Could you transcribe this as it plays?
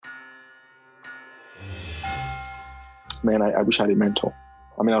honest, man, I wish I had a mentor.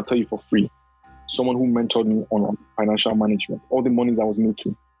 I mean, I'll tell you for free. Someone who mentored me on financial management, all the monies I was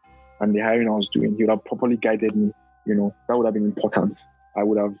making and the hiring I was doing, he would have properly guided me. That would have been important. I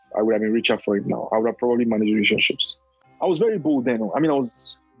would have been richer for it now. I would have probably managed relationships. I was very bold then. I mean, I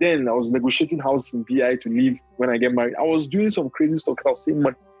was negotiating house in BI to leave when I get married. I was doing some crazy stuff because I was saving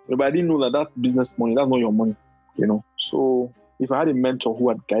money. But I didn't know that that's business money. That's not your money, So if I had a mentor who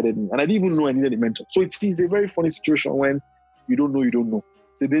had guided me, and I didn't even know I needed a mentor. So it is a very funny situation when you don't know, you don't know.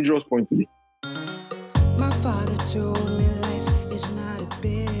 It's a dangerous point to be. My father told me life is not a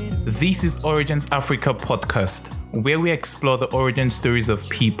bit. This is Origins Africa podcast, where we explore the origin stories of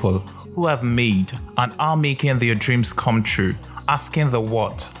people who have made and are making their dreams come true, asking the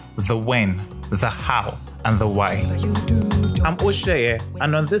what, the when, the how, and the why. I'm Osheye,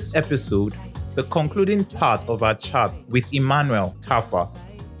 and on this episode, the concluding part of our chat with Emmanuel Tafa,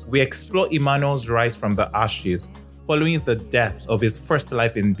 we explore Emmanuel's rise from the ashes following the death of his first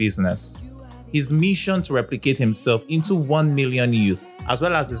life in business, his mission to replicate himself into 1 million youth, as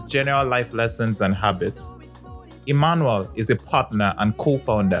well as his general life lessons and habits. Emmanuel is a partner and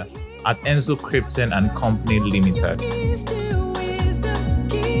co-founder at Enzo Krypton and Company Limited.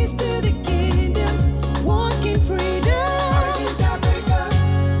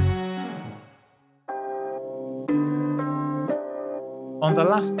 On the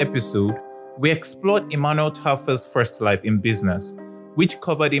last episode, we explored Emmanuel Tafa's first life in business, which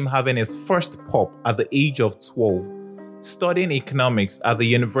covered him having his first pop at the age of 12, studying economics at the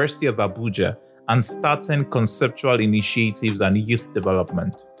University of Abuja, and starting conceptual initiatives and youth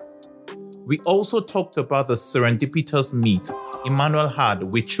development. We also talked about the serendipitous meet Emmanuel had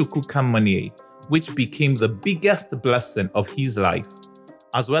with Chukwuka Manie, which became the biggest blessing of his life,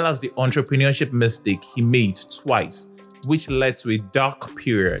 as well as the entrepreneurship mistake he made twice, which led to a dark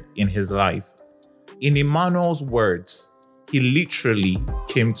period in his life. In Emmanuel's words, he literally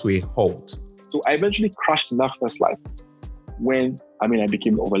came to a halt. So I eventually crashed in that first life when, I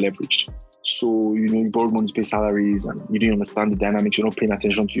became over-leveraged. So, you borrowed money to pay salaries and you didn't understand the dynamics, you're not paying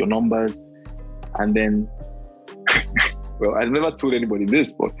attention to your numbers. And then, well, I never told anybody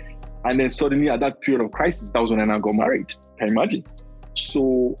this, and then suddenly at that period of crisis, that was when I now got married. Can you imagine?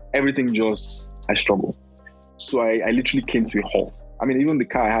 So everything I struggled. So I literally came to a halt. Even the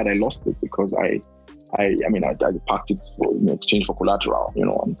car I had, I lost it because I parked it for exchange for collateral,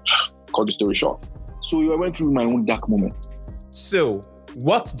 and cut the story short. So I went through my own dark moment. So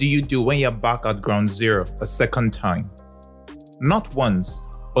what do you do when you're back at ground zero a second time? Not once,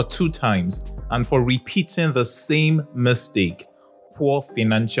 but 2 times, and for repeating the same mistake, poor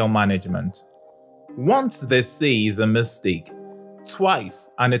financial management. Once they say is a mistake, twice,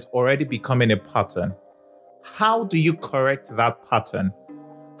 and it's already becoming a pattern. How do you correct that pattern?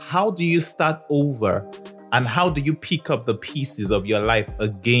 How do you start over? And how do you pick up the pieces of your life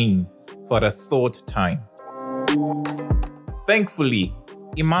again for the 3rd time? Thankfully,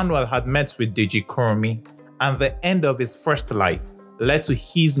 Emmanuel had met with Deji Kuromi, and the end of his first life led to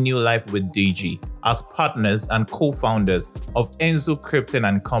his new life with Deji as partners and co-founders of Enzo Krypton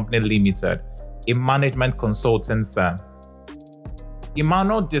and Company Limited, a management consulting firm.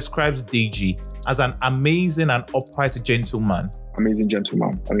 Emmanuel describes Deji as an amazing and upright gentleman. Amazing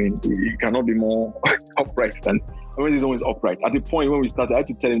gentleman. You cannot be more upright than, he's always upright. At the point when we started, I had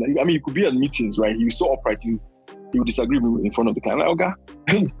to tell him that, you could be at meetings, right? He was so upright, he would disagree with me in front of the client. I'm like,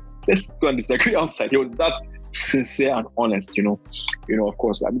 okay, let's go and disagree outside. He was that sincere and honest, of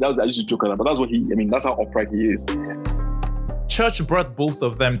course. I used to joke about, but that's what that's how upright he is. Church brought both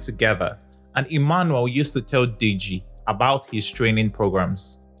of them together, and Emmanuel used to tell Deji about his training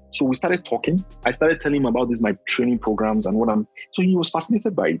programs. So we started talking. I started telling him about my training programs and so he was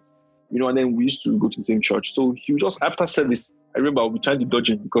fascinated by it, and then we used to go to the same church. So he would just, after service, I remember I'll be trying to dodge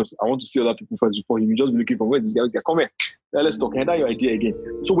him because I want to see other people first before he would just be looking for, where's this guy? Come here, let's talk. Can I your idea again?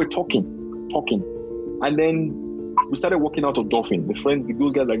 So we're talking. And then we started walking out of Dolphin.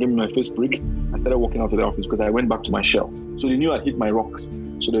 Those guys that gave me my first break, I started walking out of the office because I went back to my shell. So they knew I'd hit my rocks.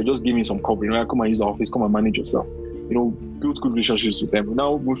 So they just gave me some cover. Come and use the office, come and manage yourself. Build good relationships with them. We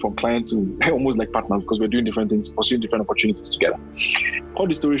now move from client to almost like partners because we're doing different things, pursuing different opportunities together. Cut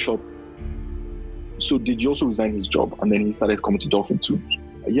the story short. So Deji also resigned his job and then he started coming to Dolphin too.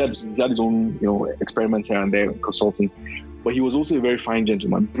 He had his own, experiments here and there, consulting. But he was also a very fine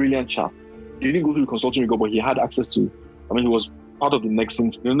gentleman, brilliant chap. He didn't go through the consulting rigor, but he had access to, he was part of the Nexon.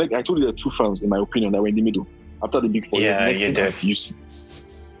 I told you there are 2 firms, in my opinion, that were in the middle. After the big 4 years, Nexon and UC.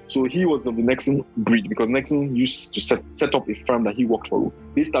 So he was of the Nexon breed because Nexon used to set up a firm that he worked for.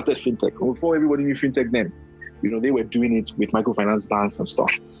 They started fintech. Before everybody knew fintech then, they were doing it with microfinance banks and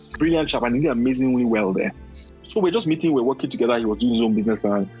stuff. Brilliant chap, and he did amazingly well there. So we're just meeting, we're working together. He was doing his own business.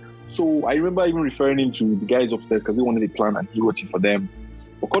 And so I remember even referring him to the guys upstairs because they wanted a plan and he wrote it for them.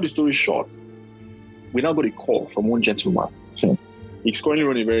 But cut the story short, we now got a call from one gentleman. He's currently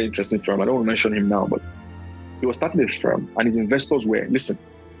running a very interesting firm. I don't want to mention him now, but he was starting a firm and his investors were, listen,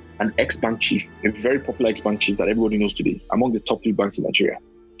 an ex-bank chief, a very popular ex-bank chief that everybody knows today, among the top 3 banks in Nigeria.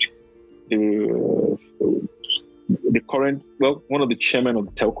 The current, one of the chairmen of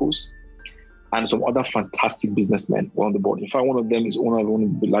the telcos and some other fantastic businessmen were on the board. In fact, one of them is owner of one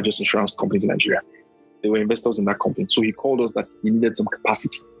of the largest insurance companies in Nigeria. They were investors in that company. So he called us that he needed some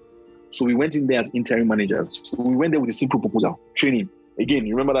capacity. So we went in there as interim managers. So we went there with a simple proposal, training. Again,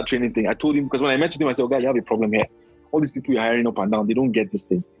 you remember that training thing? I told him, because when I met him, I said, "Oh, guy, you have a problem here. All these people you're hiring up and down, they don't get this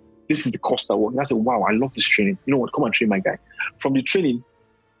thing. This is the cost of work." And I said, "Wow, I love this training. You know what? Come and train my guy." From the training,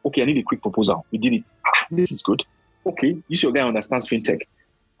 okay, I need a quick proposal. We did it. This is good. Okay, this your guy understands fintech.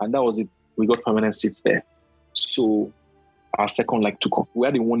 And that was it. We got permanent seats there. So our second leg took off. We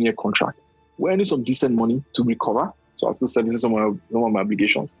had a 1-year contract. We earning some decent money to recover. So I was still servicing some of my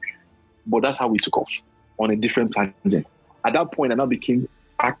obligations. But that's how we took off on a different tangent. At that point, I now became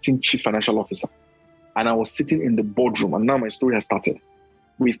acting chief financial officer. And I was sitting in the boardroom. And now my story has started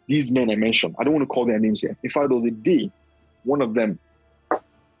with these men I mentioned. I don't want to call their names here. In fact, there was a day, one of them,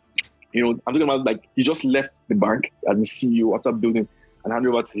 I'm talking about like he just left the bank as the CEO after building and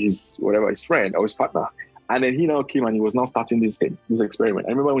handed over to his friend or his partner. And then he now came and he was now starting this experiment. I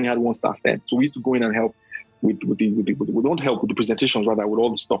remember when he had 1 staff then. So we used to go in and help with the presentations, rather, with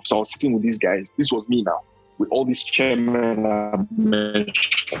all the stuff. So I was sitting with these guys. This was me now, with all these chairmen I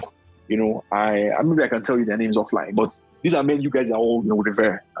mentioned. Maybe I can tell you their names offline, but these are men you guys are all,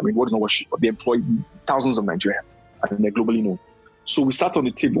 revere. I mean, what is not worship, but they employ thousands of Nigerians and they're globally known. So we sat on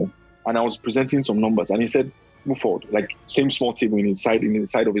the table and I was presenting some numbers and he said, "Move forward," like same small table in the side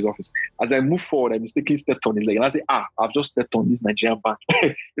of his office. As I moved forward, I mistakenly stepped on his leg and I said, "I've just stepped on this Nigerian bank."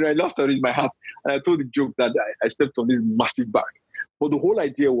 I laughed at it in my heart and I told the joke that I stepped on this massive bank. But the whole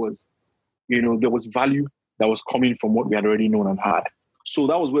idea was, there was value that was coming from what we had already known and had. So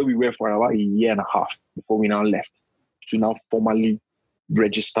that was where we were for about 1.5 years before we now left to now formally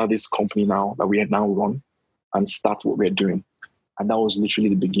register this company now that we had now run and start what we're doing. And that was literally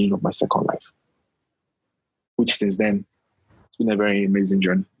the beginning of my second life, which since then, it's been a very amazing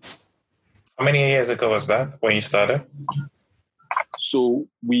journey. How many years ago was that when you started? So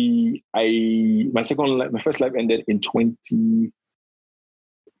my first life ended in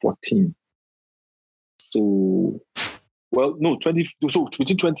 2014. Between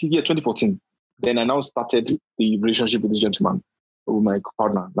 2014. Then I now started the relationship with this gentleman, with my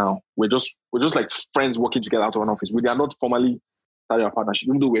partner. Now we're just like friends working together out of an office. We are not formally starting our partnership,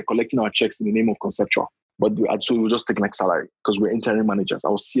 even though we're collecting our checks in the name of Conceptual. But so we were just taking like salary because we're interim managers. I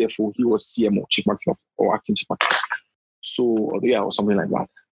was CFO, he was CMO, chief marketing officer, or acting chief marketing. So or something like that.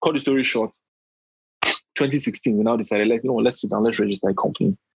 Cut the story short, 2016, we now decided, let's sit down, let's register a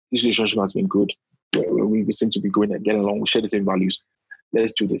company. This relationship has been good. We seem to be going and getting along. We share the same values.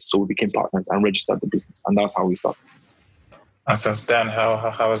 Let's do this. So we became partners and registered the business. And that's how we started. And since then,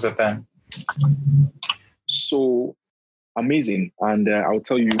 how is it then? So amazing. And I'll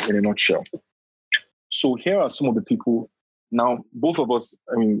tell you in a nutshell. So here are some of the people. Now, both of us,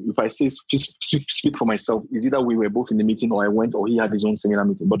 if I say speak for myself, is either we were both in the meeting or I went or he had his own seminar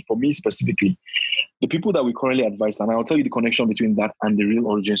meeting. But for me specifically, the people that we currently advise, and I'll tell you the connection between that and the real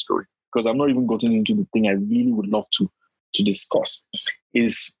origin story, because I've not even gotten into the thing I really would love to discuss,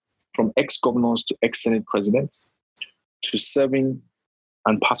 is from ex-governors to ex-Senate presidents to serving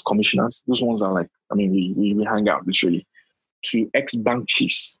and past commissioners. Those ones are we hang out literally, to ex-bank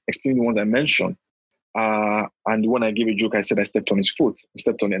chiefs, excluding the ones I mentioned. And when I gave a joke, I said I stepped on his foot. I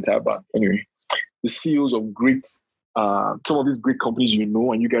stepped on the entire bank. Anyway, the CEOs of some of these great companies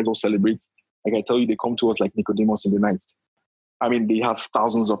and you guys all celebrate. Like I tell you, they come to us like Nicodemus in the night. They have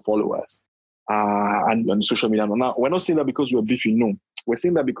thousands of followers and social media. Now, we're not saying that because we're beefy, no. We're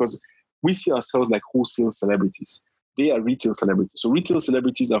saying that because we see ourselves like wholesale celebrities. They are retail celebrities. So retail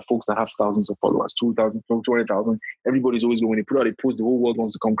celebrities are folks that have thousands of followers, 2,000, 200,000. Everybody's always going, when they put out a post, the whole world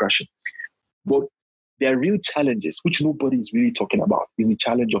wants to come crashing. But there are real challenges, which nobody is really talking about, is the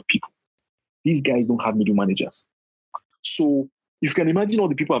challenge of people. These guys don't have middle managers. So if you can imagine all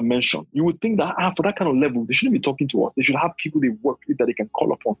the people I've mentioned, you would think that for that kind of level, they shouldn't be talking to us. They should have people they work with that they can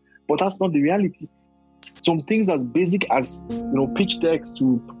call upon. But that's not the reality. Some things as basic as pitch decks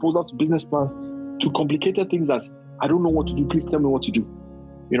to proposals to business plans to complicated things as I don't know what to do, please tell me what to do.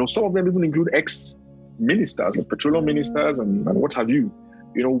 Some of them even include ex-ministers, like petroleum ministers and what have you.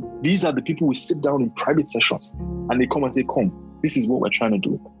 These are the people we sit down in private sessions and they come and say, come, This is what we're trying to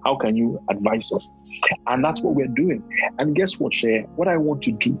do. How can you advise us? And that's what we're doing. And guess what, Shay? What I want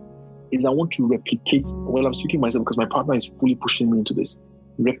to do is I want to replicate, well, I'm speaking myself because my partner is fully pushing me into this,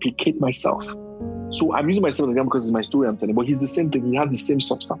 replicate myself. So I'm using myself again because it's my story I'm telling, but he's the same thing. He has the same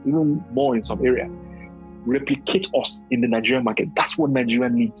substance, even more in some areas. Replicate us in the Nigerian market. That's what Nigeria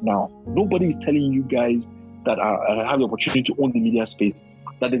needs now. Nobody is telling you guys that have the opportunity to own the media space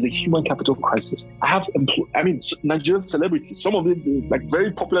that there's a human capital crisis. Nigerian celebrities, some of them, like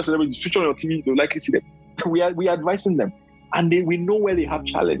very popular celebrities, switch on your TV, they'll likely see them. We are advising them. And we know where they have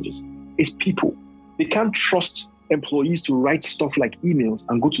challenges. It's people. They can't trust employees to write stuff like emails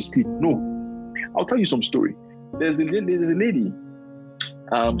and go to sleep. No. I'll tell you some story. There's a lady.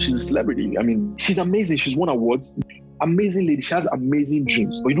 She's a celebrity. I mean, she's amazing. She's won awards. Amazing lady. She has amazing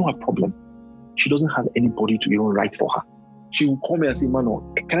dreams. But you know her problem? She doesn't have anybody to even write for her. She will call me and say,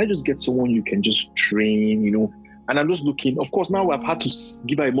 Mano, can I just get someone you can just train, And I'm just looking. Of course, now I've had to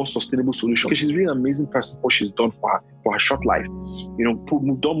give her a more sustainable solution because she's really an amazing person for what she's done for her short life.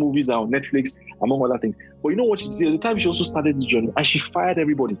 Done movies on Netflix, among other things. But you know what she did? At the time, she also started this journey and she fired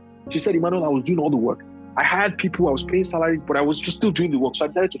everybody. She said, Emmanuel, I was doing all the work. I hired people, I was paying salaries, but I was just still doing the work. So I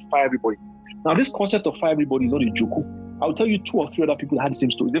decided to fire everybody. Now, this concept of fire everybody is not a joke. I'll tell you 2 or 3 other people that had the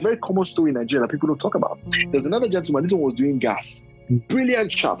same story. It's a very common story in Nigeria that people don't talk about. There's another gentleman, this one was doing gas.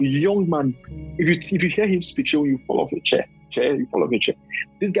 Brilliant chap, young man. If you hear him speak, you fall off your chair. You fall off your chair.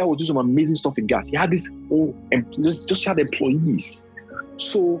 This guy was doing some amazing stuff in gas. He had this just had employees.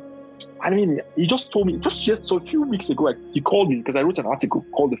 So, he just told me, so a few weeks ago, he called me because I wrote an article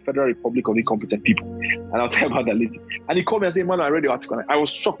called The Federal Republic of Incompetent People. And I'll tell you about that later. And he called me and said, man, I read the article. And I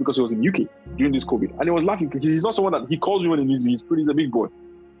was shocked because he was in UK during this COVID. And he was laughing because he's not someone that he calls me when he's a big boy.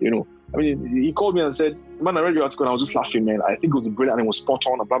 He called me and said, man, I read your article and I was just laughing, man. I think it was brilliant and it was spot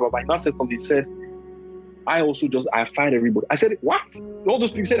on and blah, blah, blah. He now said something. He said, I fired everybody. I said, what? All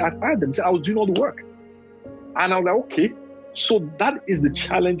those people said, I fired them. He said, I was doing all the work. And I was like, okay. So that is the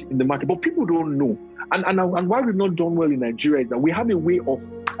challenge in the market. But people don't know. And why we've not done well in Nigeria is that we have a way of,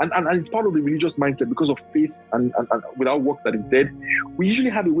 and it's part of the religious mindset because of faith and without work that is dead. We usually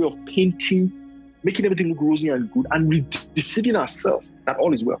have a way of painting, making everything look rosy and good, and deceiving ourselves that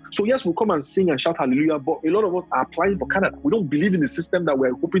all is well. So yes, we'll come and sing and shout hallelujah, but a lot of us are applying for Canada. We don't believe in the system that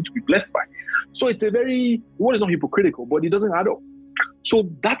we're hoping to be blessed by. So it's the word is not hypocritical, but it doesn't add up. So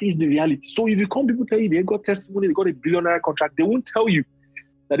that is the reality. So if you come, people tell you they got testimony, they got a billionaire contract, they won't tell you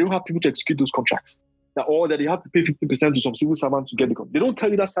that they don't have people to execute those contracts. Or that they have to pay 50% to some civil servant to get the contract. They don't tell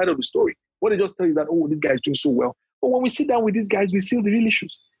you that side of the story. What they just tell you that, this guy is doing so well. But when we sit down with these guys, we see the real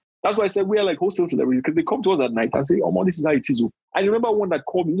issues. That's why I said we are like wholesale celebrities because they come to us at night and say, oh, man, this is how it is. I remember one that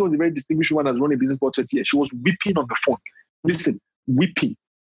called me. This was a very distinguished woman that's running a business for 20 years. She was weeping on the phone. Listen, weeping.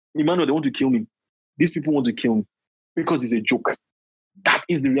 Emmanuel, they want to kill me. These people want to kill me because it's a joke. That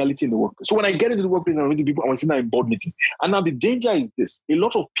is the reality in the workplace. So when I get into the workplace and I'm meeting people, I want to sit down in board meetings. And now the danger is this. A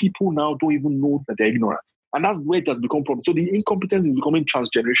lot of people now don't even know that they're ignorant. And that's where it has become a problem. So the incompetence is becoming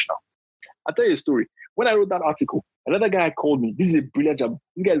transgenerational. I'll tell you a story. When I wrote that article, another guy called me. This is a brilliant job.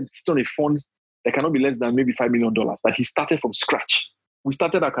 This guy sits on a fund that cannot be less than maybe $5 million that he started from scratch. We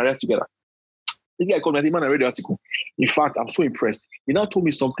started our careers together. This guy called me and said, man, I read the article. In fact, I'm so impressed. He now told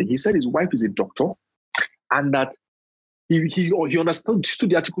me something. He said his wife is a doctor and that he understood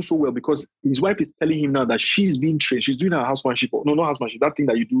the article so well because his wife is telling him now that she's being trained. She's doing her housemanship. No, not housemanship. That thing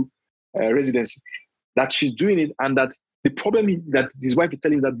that you do, residency. That she's doing it and that the problem is that his wife is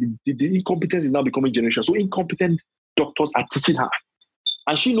telling him that the incompetence is now becoming generational. So incompetent doctors are teaching her.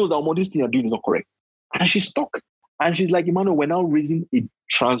 And she knows that this thing you're doing is not correct. And she's stuck. And she's like, Emmanuel, we're now raising a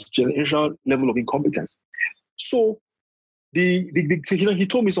transgenerational level of incompetence. So he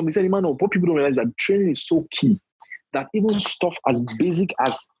told me something. He said, Emmanuel, what people don't realize is that training is so key that even stuff as basic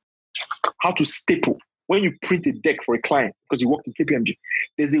as how to staple. When you print a deck for a client, because you worked in KPMG,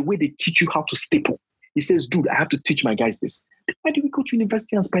 there's a way they teach you how to staple. He says, dude, I have to teach my guys this. Why do we go to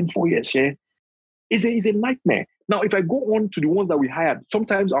university and spend 4 years? Yeah? It's a nightmare. Now, if I go on to the ones that we hired,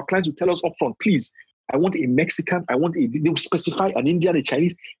 sometimes our clients will tell us upfront, please, I want a Mexican, they'll specify an Indian, a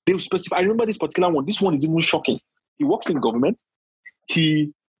Chinese, they'll specify. I remember this particular one. This one is even shocking. He works in government.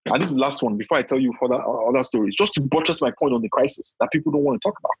 And this is the last one before I tell you further other stories, just to buttress my point on the crisis that people don't want to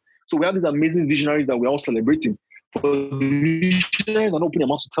talk about. So we have these amazing visionaries that we're all celebrating. But the visionaries are not opening their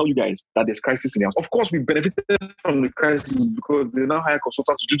mouths to tell you guys that there's crisis in the house. Of course, we benefited from the crisis because they now hire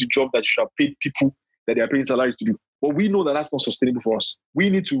consultants to do the job that should have paid people that they are paying salaries to do. But we know that that's not sustainable for us. We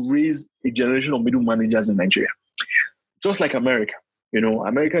need to raise a generation of middle managers in Nigeria. Just like America.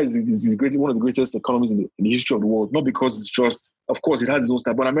 America is one of the greatest economies in the history of the world. Not because it's just, of course, it has its own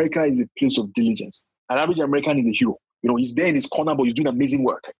style, but America is a place of diligence. An average American is a hero. He's there in his corner, but he's doing amazing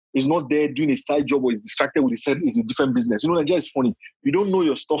work. He's not there doing a side job or he's distracted with it's a different business. Nigeria is funny. You don't know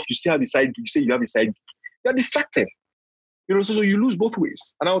your stuff. You still have a side gig. You say you have a side gig. You're distracted. So you lose both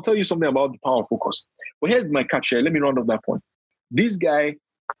ways. And I'll tell you something about the power of focus. But here's my catch here. Let me round off that point. This guy,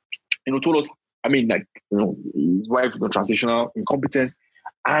 told us, his wife, transitional incompetence.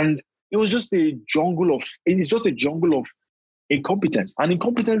 And it was just a jungle of incompetence. And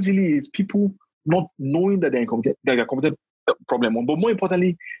incompetence really is people not knowing that they're incompetent, that they're competent problem. But more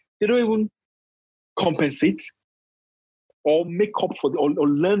importantly, they don't even compensate or make up for or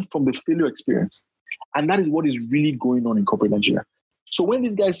learn from the failure experience. And that is what is really going on in corporate Nigeria. So when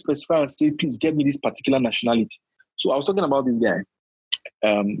these guys specify and say, please get me this particular nationality. So I was talking about this guy.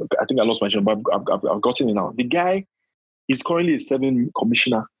 I think I lost my name, but I've gotten it now. The guy is currently a 7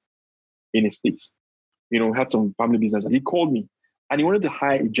 commissioner in a state. Had some family business. He called me and he wanted to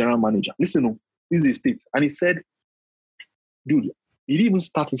hire a general manager. Listen, this is a state. And he said, dude, he didn't even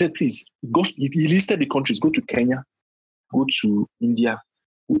start. He said, please, he listed the countries. Go to Kenya, go to India.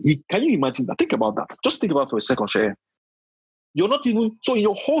 Can you imagine that? Think about that. Just think about it for a second, Share. You're not even, so in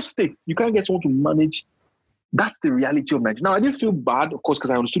your whole state, you can't get someone to manage. That's the reality of Nigeria. Now, I didn't feel bad, of course,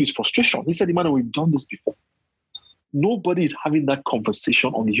 because I understood his frustration. He said, Emmanuel, we've done this before. Nobody is having that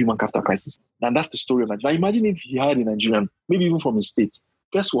conversation on the human capital crisis. And that's the story of Nigeria. Now, imagine if he hired a Nigerian, maybe even from his state.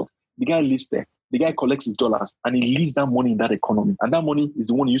 Guess what? The guy lives there. The guy collects his dollars and he leaves that money in that economy. And that money is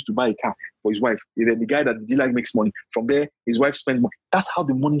the one he used to buy a car for his wife. Then the guy that the dealer makes money. From there, his wife spends money. That's how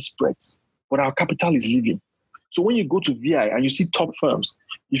the money spreads. But our capital is leaving. So when you go to VI and you see top firms,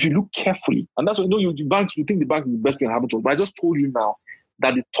 if you look carefully, and that's what the banks, you think the bank is the best thing that happened to us. But I just told you now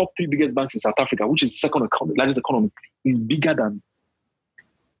that the top 3 biggest banks in South Africa, which is the second largest economy, is bigger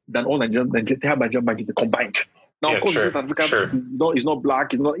than all Nigerian banks combined. Now, of course, South Africa is not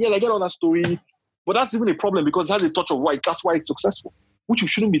black. It's not. Yeah, I get all that story. But that's even a problem because it has a touch of white. That's why it's successful, which you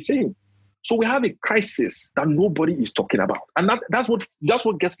shouldn't be saying. So we have a crisis that nobody is talking about. And that's what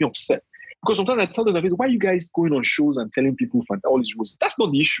gets me upset. Because sometimes I tell them, why are you guys going on shows and telling people all these rules? That's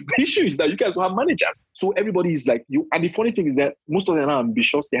not the issue. The issue is that you guys don't have managers. So everybody is like you. And the funny thing is that most of them are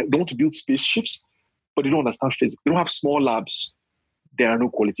ambitious. They want to build spaceships, but they don't understand physics. They don't have small labs. There are no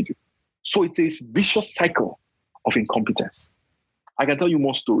quality people. So it's a vicious cycle of incompetence. I can tell you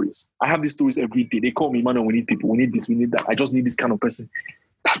more stories. I have these stories every day. They call me, Emmanuel, we need people. We need this. We need that. I just need this kind of person.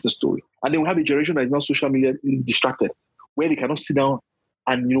 That's the story. And then we have a generation that is now social media distracted, where they cannot sit down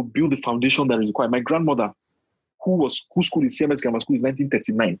and build the foundation that is required. My grandmother, whose school is CMS Grammar School, is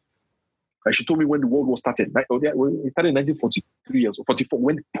 1939. And she told me when the World War started. It started in 1943 or 44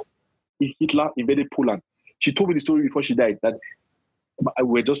 when Hitler invaded Poland. She told me the story before she died that we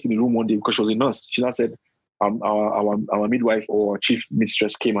were just in the room one day because she was a nurse. She now said, our midwife or chief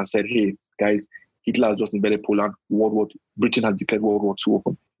mistress came and said, hey, guys, Hitler has just invaded Poland. Britain has declared World War II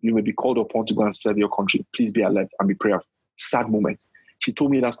open. You may be called upon to go and serve your country. Please be alert and be prayerful. Sad moment. She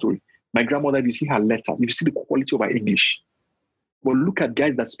told me that story. My grandmother, if you see her letters, if you see the quality of her English, but look at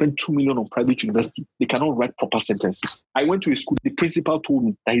guys that spend 2 million on private university. They cannot write proper sentences. I went to a school. The principal told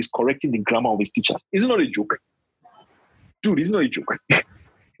me that he's correcting the grammar of his teachers. Is it not a joke? Dude, it's not a joke.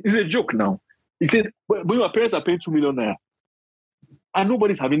 It's a joke now. He said, when your parents are paying 2 million naira, and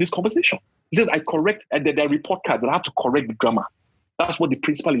nobody's having this conversation. He says, I correct, and there are report cards that I have to correct the grammar. That's what the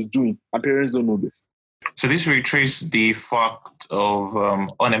principal is doing, and parents don't know this. So this retraces the fact of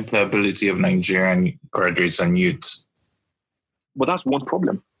unemployability of Nigerian graduates and youths. But that's one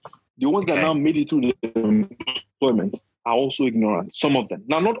problem. The ones that now made it through the employment are also ignorant, some of them.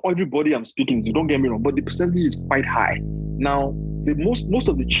 Now, not everybody I'm speaking to, don't get me wrong, but the percentage is quite high. Now, most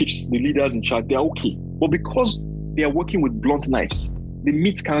of the chiefs, the leaders in charge, they're okay. But because they are working with blunt knives, the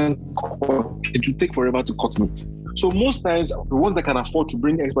meat can't cut. It will take forever to cut meat. So most times, the ones that can afford to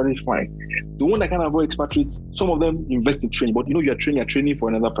bring expatriates, fine. The one that can avoid expatriates, some of them invest in training. But you're training for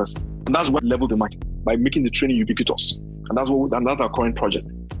another person. And that's what level the market, by making the training ubiquitous. And that's our current project,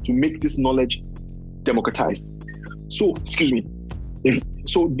 to make this knowledge democratized. So, excuse me.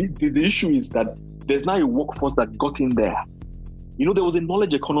 The issue is that there's now a workforce that got in there. There was a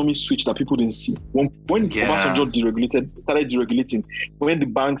knowledge economy switch that people didn't see. When Obasanjo started deregulating, when the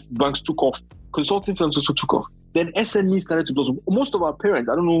banks took off, consulting firms also took off. Then SMEs started to blow. Most of our parents,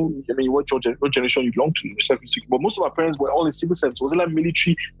 I don't know, what generation you belong to, respectfully speaking, but most of our parents were all in civil service. Was it like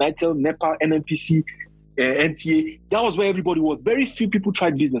military, NITEL, NEPA, NNPC, NTA? That was where everybody was. Very few people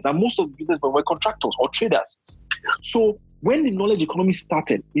tried business, and most of the business were contractors or traders. So when the knowledge economy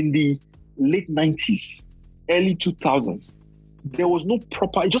started in the late 90s, early 2000s, there was no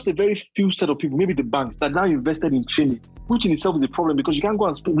proper, just a very few set of people, maybe the banks, that now invested in training, which in itself is a problem because you can't go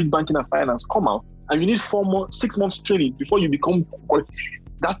and read banking and finance, come out And you need 6 months training before you become qualified.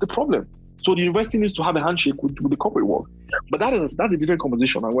 That's the problem. So the university needs to have a handshake with the corporate world. But that's a different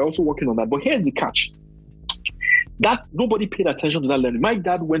conversation, and we're also working on that. But here's the catch. That nobody paid attention to that learning. My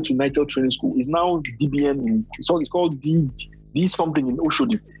dad went to Nitel Training School. He's now DBN. It's called D something in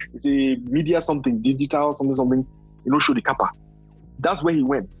Oshodi. It's a media something, digital something in Oshodi Kappa. That's where he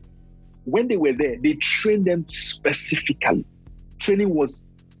went. When they were there, they trained them specifically. Training was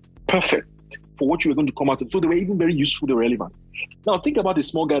perfect for what you were going to come out with. So they were even very useful, they were relevant. Now think about a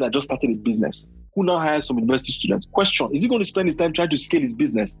small guy that just started a business, who now hires some university students. Question, is he going to spend his time trying to scale his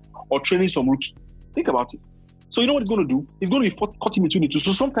business or training some rookie? Think about it. So you know what he's going to do? He's going to be caught in between the two.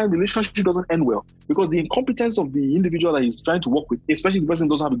 So sometimes the relationship doesn't end well because the incompetence of the individual that he's trying to work with, especially if the person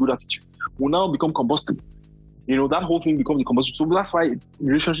doesn't have a good attitude, will now become combustible. You know, that whole thing becomes a combustible. So that's why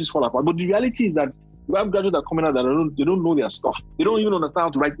relationships fall apart. But the reality is that we have graduates that are coming out that they don't know their stuff. They don't even understand how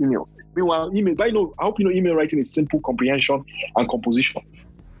to write emails. Meanwhile, I hope you know email writing is simple comprehension and composition.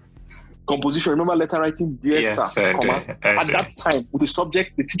 Composition, remember letter writing? Dear Yes, sir, I do. at that time, with the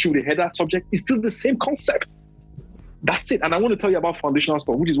subject, the teacher with the header subject, it's still the same concept. That's it. And I want to tell you about foundational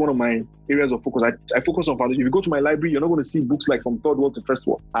stuff, which is one of my areas of focus. I focus on foundation. If you go to my library, you're not going to see books like from third world to first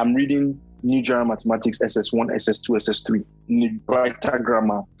world. I'm reading New General Mathematics, SS1, SS2, SS3, Brighter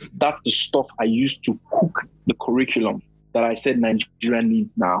Grammar. That's the stuff I used to cook the curriculum that I said Nigeria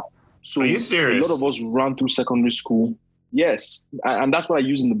needs now. So Are you serious? a lot of us ran through secondary school. Yes. And that's what I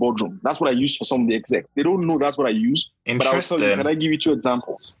use in the boardroom. That's what I use for some of the execs. They don't know that's what I use. But I'll tell you, can I give you 2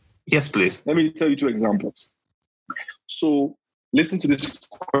 examples? Yes, please. Let me tell you 2 examples. So listen to this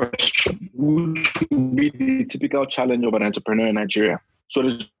question. Which would be the typical challenge of an entrepreneur in Nigeria? So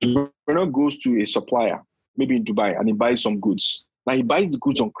the entrepreneur goes to a supplier, maybe in Dubai, and he buys some goods. Now he buys the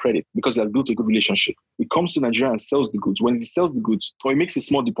goods on credit because he has built a good relationship. He comes to Nigeria and sells the goods. When he sells the goods, or he makes a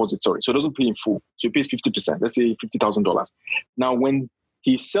small deposit, so he doesn't pay in full. So he pays 50%, let's say $50,000. Now when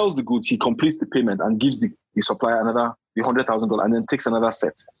he sells the goods, he completes the payment and gives the supplier the $100,000 and then takes another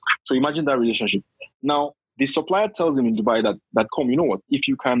set. So imagine that relationship. Now, the supplier tells him in Dubai that come, you know what? If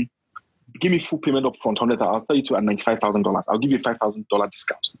you can give me full payment up front, $100,000, I'll sell you to at $95,000. I'll give you a $5,000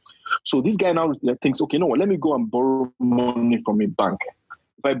 discount. So this guy now thinks, okay, no, let me go and borrow money from a bank.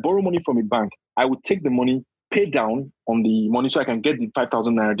 If I borrow money from a bank, I would take the money, pay down on the money so I can get the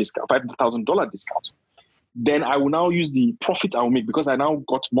 $5,000 discount, $5,000 discount. Then I will now use the profit I will make because I now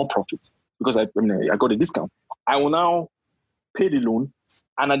got more profit because I got a discount. I will now pay the loan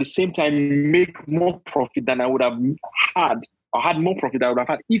and at the same time make more profit than I would have had, or had more profit than I would have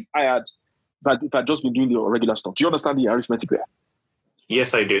had if I had just been doing the regular stuff. Do you understand the arithmetic there?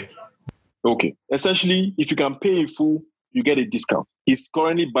 Yes, I do. Okay. Essentially, if you can pay in full, you get a discount. He's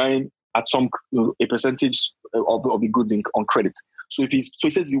currently buying at a percentage of the goods on credit. So he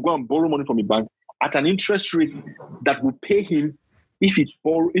says he'll go and borrow money from a bank at an interest rate that will pay him if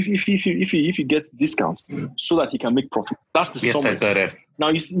he gets discount so that he can make profit. That's the summary. Yes, I got it. Now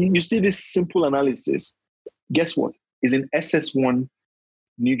you see this simple analysis. Guess what? Is an SS1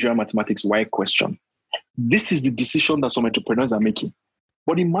 New General Mathematics why question. This is the decision that some entrepreneurs are making.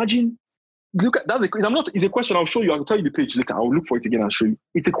 But imagine, look at it's a question. I'll show you. I'll tell you the page later. I'll look for it again and show you.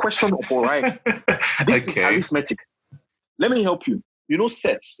 It's a question of variety. This is arithmetic. Let me help you. You know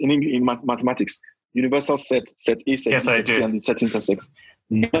sets in mathematics. Universal set A, set yes, B, set C, and the set intersects.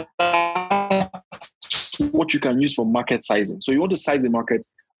 That's what you can use for market sizing. So you want to size a market,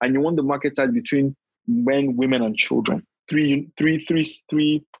 and you want the market size between men, women, and children. Three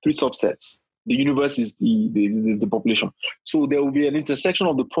subsets. The universe is the population. So there will be an intersection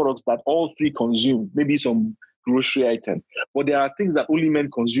of the products that all 3 consume, maybe some grocery item. But there are things that only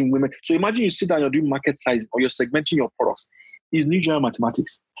men consume, women. So imagine you sit down, you're doing market size or you're segmenting your products. It's New General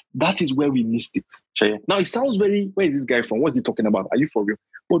Mathematics. That is where we missed it. Now it sounds where is this guy from? What's he talking about? Are you for real?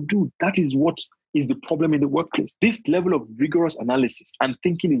 But dude, that is what is the problem in the workplace. This level of rigorous analysis and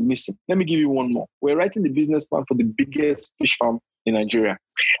thinking is missing. Let me give you one more. We're writing the business plan for the biggest fish farm in Nigeria.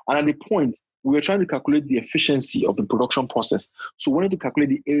 And at the point, we were trying to calculate the efficiency of the production process. So we wanted to calculate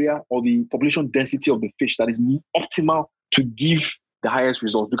the area or the population density of the fish that is optimal to give the highest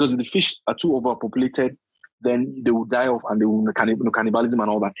result. Because if the fish are too overpopulated, then they will die off and they will cannibalism and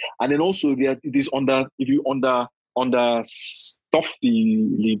all that. And then also if you under stuff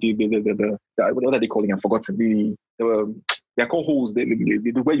the what are they calling? I've forgotten. They're called holes.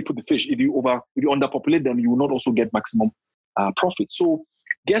 The way you put the fish. If you underpopulate them, you will not also get maximum profit. So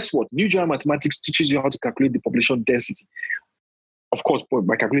guess what? New General Mathematics teaches you how to calculate the population density. Of course,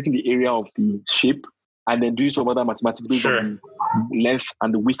 by calculating the area of the shape and then doing some other mathematics based on the length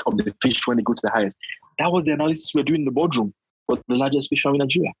and the width of the fish when they go to the highest. That was the analysis we're doing in the boardroom. was the largest fish farm in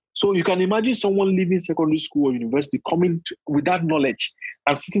Nigeria. So you can imagine someone leaving secondary school or university coming with that knowledge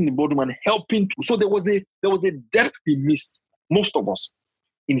and sitting in the boardroom and helping. So there was a depth we missed, most of us,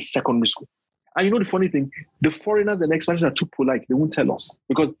 in secondary school. And you know the funny thing, the foreigners and expatriates are too polite. They won't tell us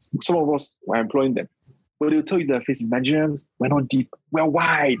because some of us were employing them. But they'll tell you their faces, Nigerians, we're not deep, we're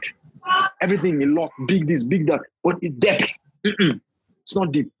wide. Everything a lot, big this, big that, but it's depth. It's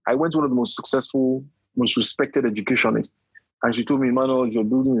not deep. I went to one of the most successful, most respected educationists, and she told me, Emmanuel, you're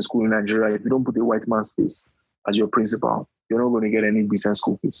building a school in Nigeria. If you don't put a white man's face as your principal, you're not going to get any decent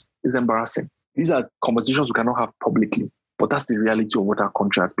school fees. It's embarrassing. These are conversations we cannot have publicly, but that's the reality of what our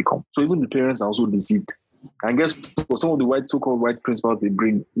country has become. So even the parents are also deceived. And guess for some of the so-called white principals they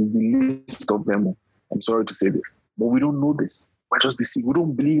bring is the least of them. I'm sorry to say this, but we don't know this. We're just deceived. We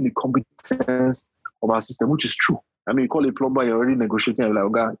don't believe in the competence of our system, which is true. I mean, you call a plumber, you're already negotiating, you're like,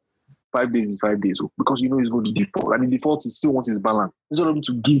 okay, 5 days is 5 days, because you know he's going to default. And in default, he still wants his balance. He's not able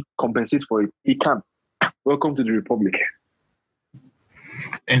to compensate for it. He can't. Welcome to the Republic.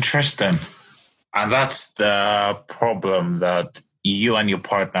 Interesting. And that's the problem that you and your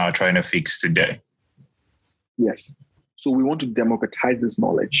partner are trying to fix today. Yes. So we want to democratize this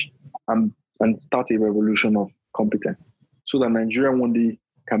knowledge and start a revolution of competence so that Nigeria one day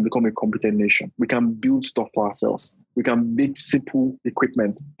can become a competent nation. We can build stuff for ourselves. We can make simple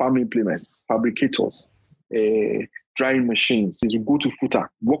equipment, farm implements, fabricators, drying machines. As you go to FUTA,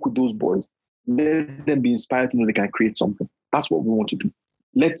 work with those boys, let them be inspired to know they can create something. That's what we want to do.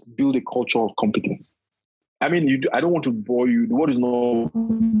 Let's build a culture of competence. I mean, I don't want to bore you. The word is not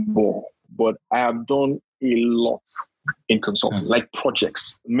bore, but I have done a lot in consulting, like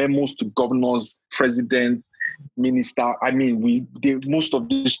projects, memos to governors, presidents, minister. I mean, most of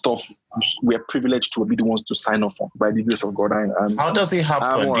this stuff we are privileged to be the ones to sign off on by the grace of God. And how does it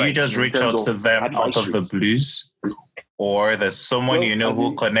happen? Do you just reach out to them out of the blues, or there's someone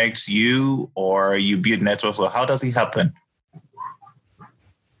who connects you, or you build networks? Or how does it happen?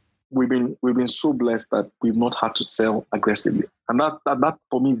 We've been so blessed that we've not had to sell aggressively, and that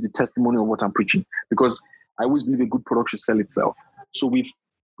for me is the testimony of what I'm preaching, because I always believe a good product should sell itself. So we've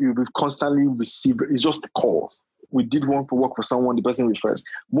constantly received, it's just calls. We did one for work for someone, the person refers.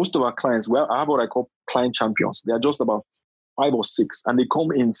 Most of our clients, I have what I call client champions. They are just about 5 or 6, and they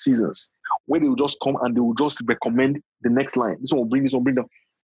come in seasons where they will just come and they will just recommend the next line. This one will bring this one, bring that.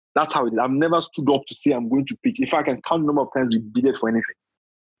 That's how it is. I've never stood up to say I'm going to pitch. In fact, I can count the number of times we bidded for anything.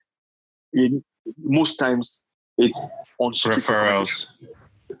 Most times it's on referrals.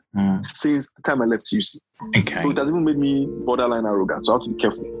 Since the time I left UC. Okay. So it has even made me borderline arrogant. So I have to be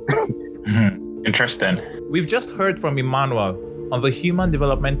careful. Interesting. We've just heard from Emmanuel on the human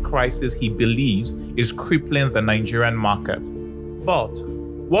development crisis he believes is crippling the Nigerian market. But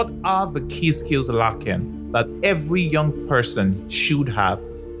what are the key skills lacking that every young person should have,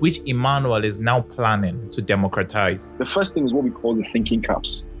 which Emmanuel is now planning to democratize? The first thing is what we call the thinking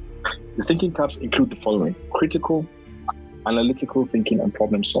caps. The thinking caps include the following: critical, analytical thinking, and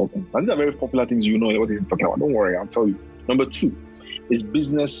problem solving. And these are very popular things. You know what this is talking about. Don't worry, I'll tell you. Number 2 is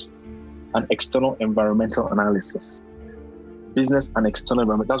business and external environmental analysis. Business and external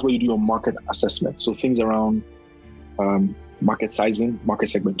environment. That's where you do your market assessment. So things around market sizing, market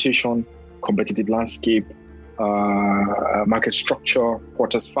segmentation, competitive landscape, market structure,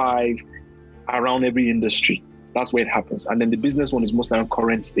 quarters 5, around every industry. That's where it happens. And then the business one is mostly on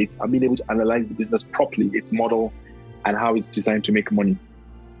current state. I've been able to analyze the business properly, its model, and how it's designed to make money.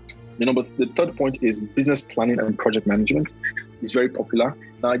 The third point is business planning and project management. It's very popular.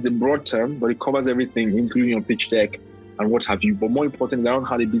 Now, it's a broad term, but it covers everything, including your pitch deck and what have you. But more important is around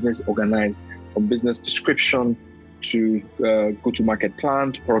how the business is organized, from business description to go-to-market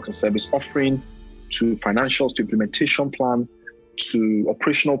plan, to product and service offering, to financials, to implementation plan, to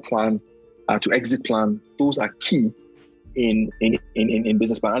operational plan, to exit plan. Those are key in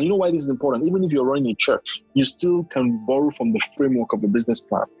business plan. And you know why this is important? Even if you're running a church, you still can borrow from the framework of the business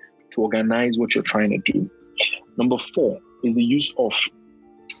plan to organize what you're trying to do. Number 4 is the use of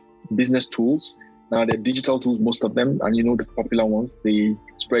business tools. Now, they're digital tools, most of them, and you know the popular ones, the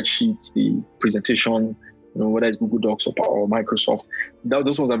spreadsheets, the presentation, whether it's Google Docs or Microsoft.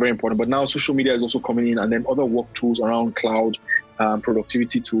 Those ones are very important. But now social media is also coming in, and then other work tools around cloud,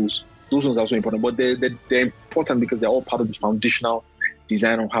 productivity tools. Those ones are also important, but they're important because they're all part of the foundational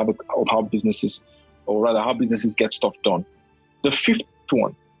design of how businesses, or rather how businesses get stuff done. The 5th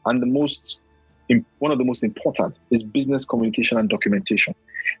one, and one of the most important, is business communication and documentation.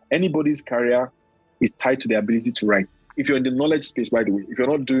 Anybody's career is tied to their ability to write. If you're in the knowledge space, by the way, if you're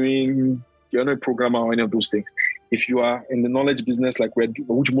not a programmer or any of those things, if you are in the knowledge business,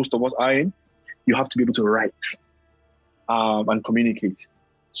 which most of us are in, you have to be able to write. and communicate.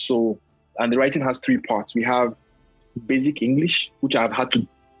 So, and the writing has 3 parts. We have basic English, which I've had to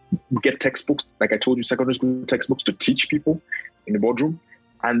get textbooks, like I told you, secondary school textbooks to teach people in the boardroom.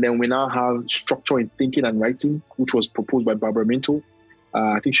 And then we now have structure in thinking and writing, which was proposed by Barbara Minto.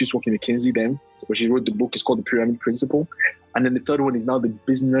 I think she's working at McKinsey then, where she wrote the book. It's called The Pyramid Principle. And then the third one is now the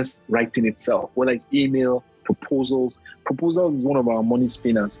business writing itself, whether it's email, proposals. Proposals is one of our money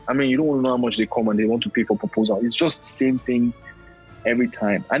spinners. I mean, you don't want to know how much they come and they want to pay for proposal. It's just the same thing every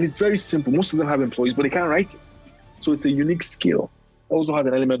time. And it's very simple. Most of them have employees, but they can't write it. So it's a unique skill. It also has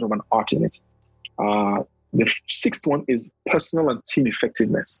an element of an art in it. The 6th one is personal and team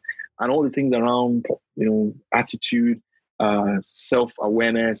effectiveness, and all the things around, attitude,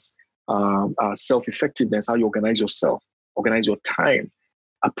 self-awareness, self-effectiveness, how you organize yourself, organize your time,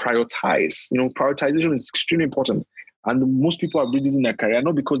 prioritize. Prioritization is extremely important. And most people are building in their career,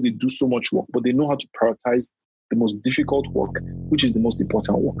 not because they do so much work, but they know how to prioritize the most difficult work, which is the most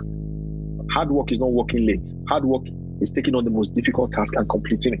important work. Hard work is not working late. Hard work is taking on the most difficult task and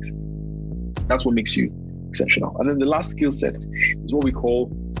completing it. That's what makes you exceptional. And then the last skill set is what we call,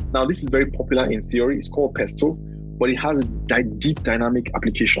 now this is very popular in theory, it's called PESTLE, but it has deep dynamic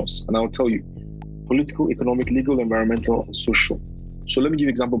applications. And I'll tell you, political, economic, legal, environmental, and social. So let me give you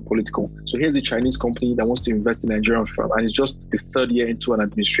an example of political. So here's a Chinese company that wants to invest in a Nigerian firm, and it's just the 3rd year into an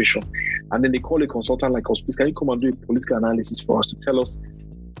administration. And then they call a consultant like us, please, can you come and do a political analysis for us to tell us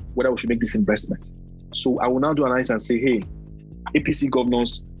whether we should make this investment? So I will now do an analysis and say, hey, APC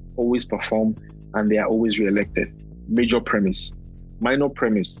governors always perform and they are always re-elected. Major premise. Minor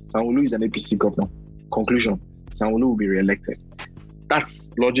premise, Sanwo-Olu is an APC governor. Conclusion, Sanwo-Olu will be re-elected.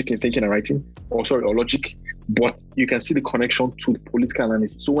 That's logic in thinking and writing, or logic, but you can see the connection to the political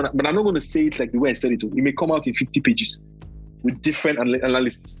analysis. So but I'm not going to say it like the way I said it. It may come out in 50 pages with different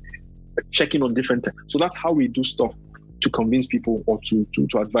analysis, checking on different things. So that's how we do stuff to convince people or to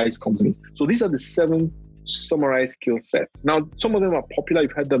advise companies. So these are the 7 summarized skill sets. Now, some of them are popular,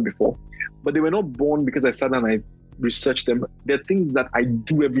 you've heard them before, but they were not born because I sat down and I researched them. They're things that I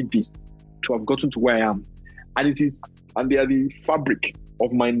do every day to have gotten to where I am. And they are the fabric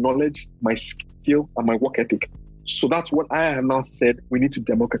of my knowledge, my skill, and my work ethic. So that's what I have now said we need to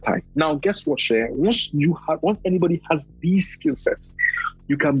democratize. Now, guess what, Share? Once anybody has these skill sets,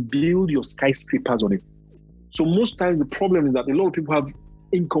 you can build your skyscrapers on it. So most times the problem is that a lot of people have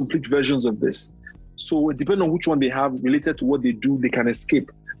incomplete versions of this. So depending on which one they have related to what they do, they can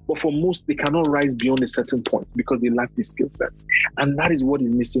escape. But for most, they cannot rise beyond a certain point because they lack these skill sets. And that is what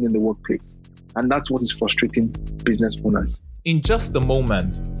is missing in the workplace. And that's what is frustrating business owners. In just a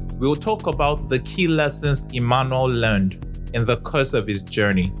moment, we'll talk about the key lessons Emmanuel learned in the course of his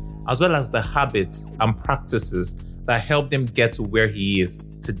journey, as well as the habits and practices that helped him get to where he is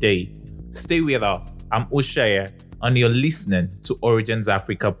today. Stay with us. I'm Ushaya, and you're listening to Origins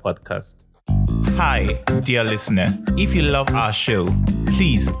Africa podcast. Hi, dear listener. If you love our show,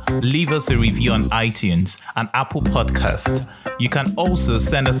 please leave us a review on iTunes and Apple Podcast. You can also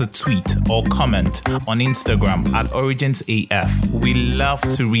send us a tweet or comment on Instagram at OriginsAF. We love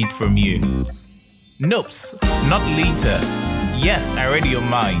to read from you. Nopes, not later. Yes, I read your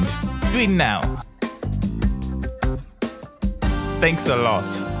mind. Do it now. Thanks a lot.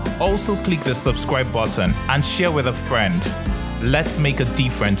 Also click the subscribe button and share with a friend. Let's make a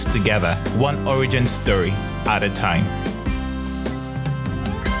difference together, one origin story at a time.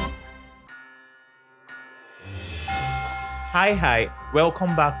 Hi,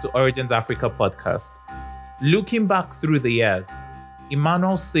 welcome back to Origins Africa podcast. Looking back through the years,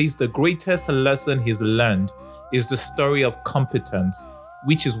 Emmanuel says the greatest lesson he's learned is the story of competence,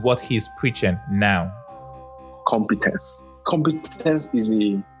 which is what he's preaching now. Competence is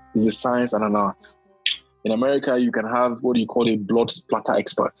a science and an art. In America, you can have what you call a blood splatter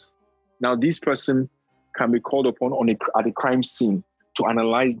expert. Now, this person can be called upon at a crime scene to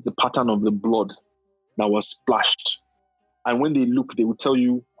analyze the pattern of the blood that was splashed. And when they look, they will tell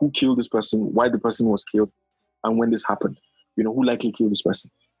you who killed this person, why the person was killed, and when this happened. Who likely killed this person.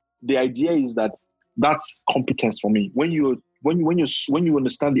 The idea is that that's competence for me. When you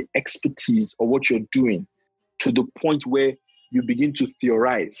understand the expertise of what you're doing to the point where you begin to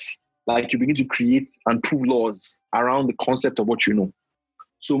theorize, like you begin to create and prove laws around the concept of what you know.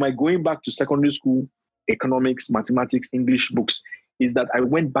 So my going back to secondary school, economics, mathematics, English books, is that I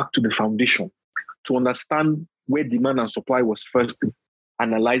went back to the foundation to understand where demand and supply was first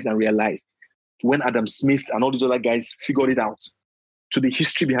analyzed and realized, to when Adam Smith and all these other guys figured it out, to the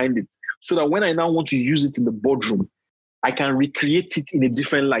history behind it, so that when I now want to use it in the boardroom, I can recreate it in a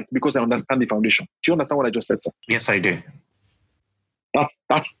different light because I understand the foundation. Do you understand what I just said, sir? Yes, I do.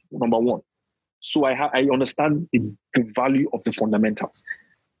 That's number one. So I understand the value of the fundamentals.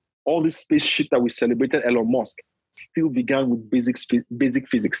 All this space shit that we celebrated Elon Musk still began with basic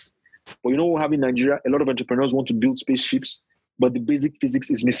physics. But you know what we have in Nigeria? A lot of entrepreneurs want to build spaceships, but the basic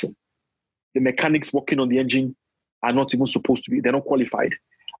physics is missing. The mechanics working on the engine are not even supposed to be, they're not qualified.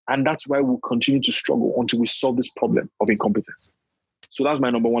 And that's why we'll continue to struggle until we solve this problem of incompetence. So that's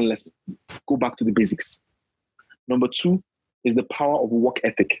my number one lesson. Go back to the basics. Number two is the power of work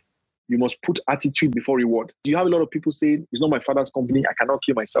ethic. You must put attitude before reward. Do you have a lot of people saying, it's not my father's company, I cannot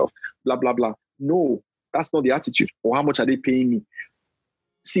kill myself, blah, blah, blah. No, that's not the attitude. Or how much are they paying me?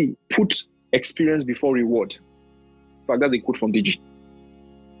 See, put experience before reward. In fact, that's a quote from Digi.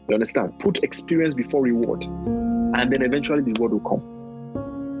 You understand? Put experience before reward. And then eventually the reward will come.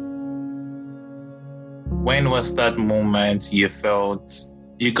 When was that moment you felt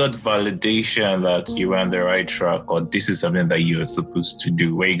you got validation that you were on the right track, or this is something that you were supposed to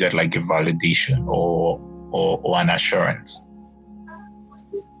do, where you got like a validation or an assurance?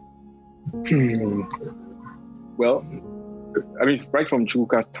 Well, I mean, right from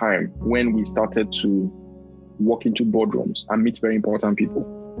Chukwuka's time, when we started to walk into boardrooms and meet very important people,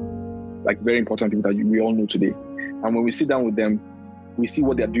 like very important people that we all know today. And when we sit down with them, we see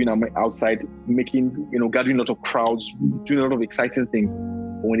what they're doing outside, making, gathering a lot of crowds, doing a lot of exciting things.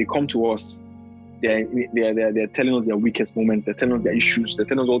 But when they come to us, they're telling us their weakest moments, they're telling us their issues, they're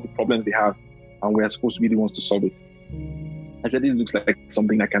telling us all the problems they have, and we are supposed to be the ones to solve it. I said, this looks like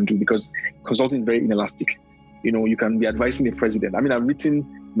something I can do, because consulting is very inelastic. You can be advising the president. I mean, I've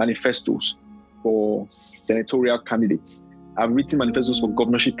written manifestos for senatorial candidates. I've written manifestos for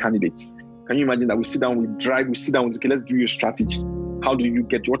governorship candidates. Can you imagine that we sit down, okay, let's do your strategy. How do you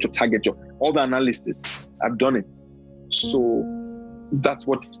get, what's your target job? All the analysis, I've done it. So that's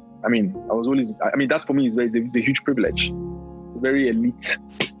what, that for me is it's a huge privilege. Very elite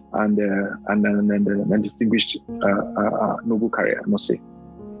and distinguished noble career, I must say.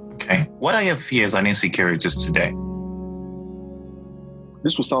 Okay. What are your fears and insecurities today?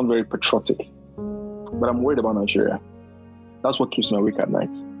 This will sound very patriotic, but I'm worried about Nigeria. That's what keeps me awake at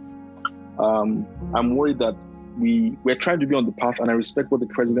night. I'm worried that we're trying to be on the path, and I respect what the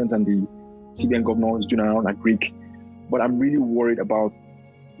president and the CBN governor is doing around Greek, but I'm really worried about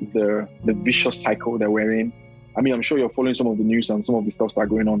the vicious cycle that we're in. I mean, I'm sure you're following some of the news and some of the stuff that are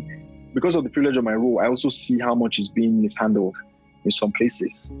going on. Because of the privilege of my role, I also see how much is being mishandled in some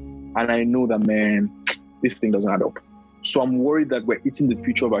places. And I know that, man, this thing doesn't add up. So I'm worried that we're eating the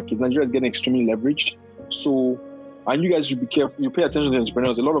future of our kids. Nigeria is getting extremely leveraged. So, and you guys should be careful. You pay attention to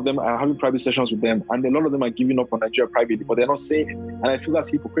entrepreneurs. A lot of them are having private sessions with them, and a lot of them are giving up on Nigeria privately, but they're not saying it. And I feel that's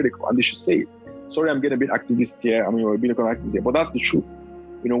hypocritical, and they should say it. Sorry, I'm getting a bit activist here. We're a bit activist here, but that's the truth.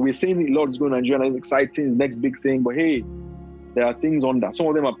 We're saying a lot is going to Nigeria, and it's exciting, the next big thing, but hey, there are things on that. Some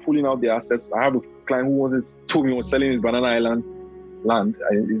of them are pulling out their assets. I have a client who told me he was selling his Banana Island land.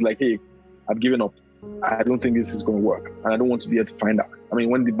 He's like, hey, I've given up. I don't think this is going to work, and I don't want to be here to find out.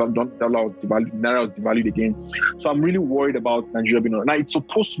 When the dollar was devalued again. So I'm really worried about Nigeria being on. Now, it's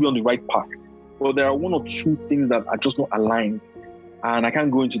supposed to be on the right path, but there are one or two things that are just not aligned, and I can't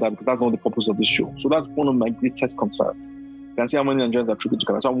go into that because that's not the purpose of this show. So that's one of my greatest concerns. You can see how many Nigerians are tripping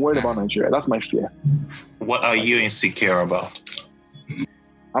together. So I'm worried about Nigeria. That's my fear. What are you insecure about?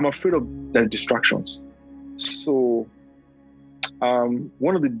 I'm afraid of the distractions. So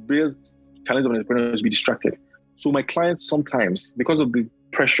one of the biggest challenges of an entrepreneur is to be distracted. So my clients sometimes, because of the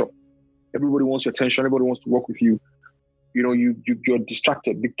pressure, everybody wants your attention, everybody wants to work with you. You're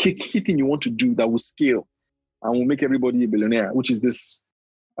distracted. The key thing you want to do that will scale and will make everybody a billionaire, which is this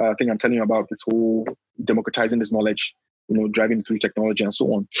thing I'm telling you about, this whole democratizing this knowledge, driving through technology and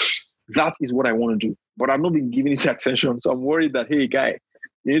so on. That is what I want to do. But I've not been giving it attention. So I'm worried that, hey, guy,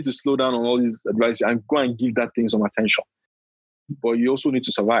 you need to slow down on all these advice and go and give that thing some attention. But you also need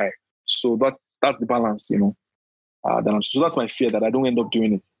to survive. So that's the balance, so that's my fear, that I don't end up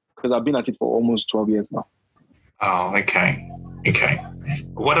doing it, because I've been at it for almost 12 years now. Oh, okay.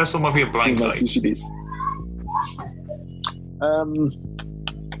 What are some of your blind sides?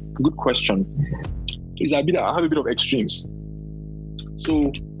 Good question. I have a bit of extremes.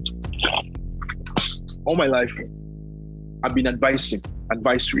 So all my life, I've been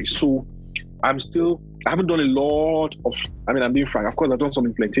advisory. So I haven't done a lot of, I'm being frank. Of course, I've done some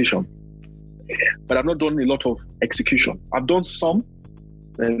implementation, but I've not done a lot of execution. I've done some,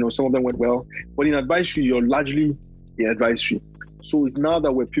 some of them went well, but in advisory, you're largely in advisory. So it's now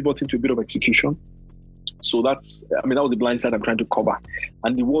that we're pivoting to a bit of execution. So that was the blind side I'm trying to cover.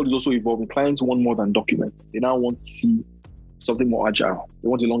 And the world is also evolving. Clients want more than documents. They now want to see something more agile. They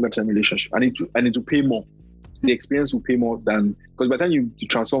want a longer term relationship. And it will pay more. The experience will pay more than, because by the time you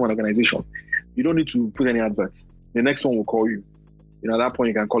transform an organization, You don't need to put any adverts. The next one will call you. At that point,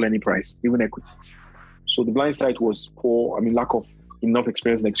 you can call any price, even equity. So the blind side was poor. Lack of enough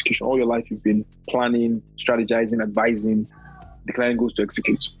experience in execution. All your life, you've been planning, strategizing, advising. The client goes to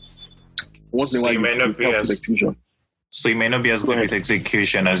execute. Once in a while, you may not be as execution. So you may not be as good with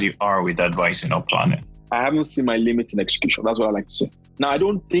execution as you are with advising or planning. I haven't seen my limits in execution. That's what I like to say. Now, I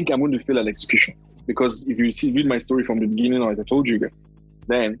don't think I'm going to fail at execution, because if you read my story from the beginning, or as I told you,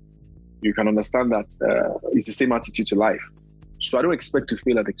 then you can understand that it's the same attitude to life. So I don't expect to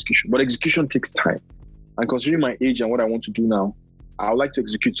fail at execution, but execution takes time. And considering my age and what I want to do now, I would like to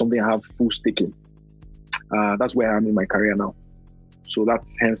execute something I have full stake in. That's where I am in my career now. So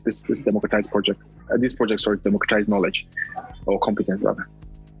that's hence this democratized project. Democratized knowledge or competence rather.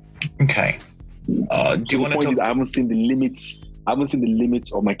 Okay. The point is, I haven't seen the limits. I haven't seen the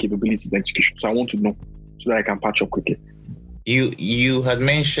limits of my capabilities in execution. So I want to know so that I can patch up quickly. You had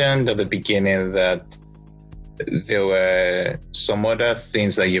mentioned at the beginning that there were some other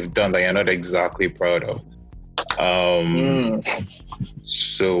things that you've done that you're not exactly proud of.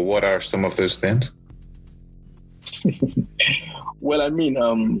 So what are some of those things? Well,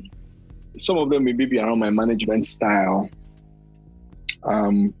 some of them may be around my management style.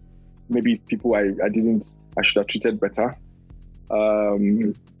 Maybe people I should have treated better.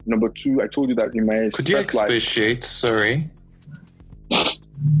 Number two, I told you that in my Could you expatiate? Sorry.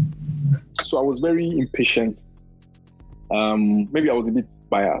 So I was very impatient. Maybe I was a bit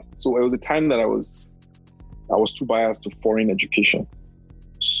biased. So it was a time that I was too biased to foreign education.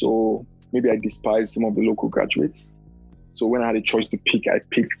 So maybe I despised some of the local graduates. So when I had a choice to pick, I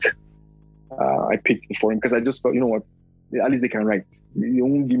picked the foreign, because I just felt, you know what, at least they can write. They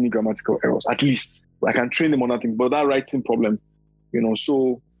won't give me grammatical errors. At least I can train them on other things. But that writing problem,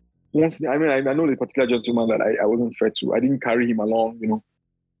 So once I know the particular gentleman that I wasn't fair to. I didn't carry him along,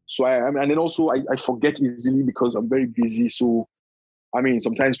 So and then also I forget easily because I'm very busy. So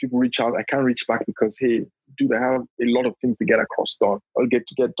sometimes people reach out, I can't reach back because, hey, dude, I have a lot of things to get done. I'll get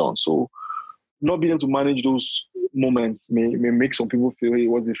done. So not being able to manage those moments may make some people feel, hey,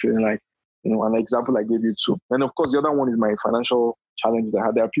 what's it feeling like? An example I gave you too. And of course, the other one is my financial challenges I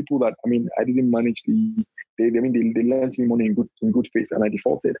had. There are people that, I didn't manage they lent me money in good faith and I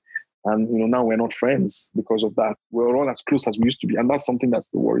defaulted. And, now we're not friends because of that. We're all as close as we used to be. And that's something that's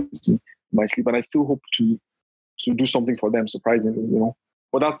the worries in my sleep. And I still hope to do something for them, surprisingly,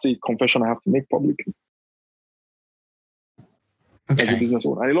 But that's a confession I have to make publicly. Okay. As a business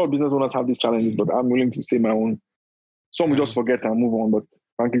owner. And a lot of business owners have these challenges, but I'm willing to say my own. Some will just forget and move on. But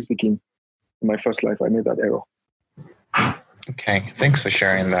frankly speaking, in my first life, I made that error. Okay. Thanks for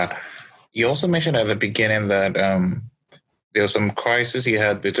sharing that. You also mentioned at the beginning that there was some crisis you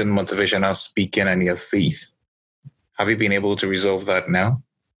had between motivational speaking and your faith. Have you been able to resolve that now?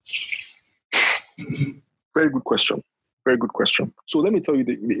 Very good question. Very good question. So let me tell you,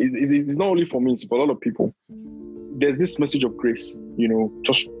 it's not only for me, it's for a lot of people. There's this message of grace,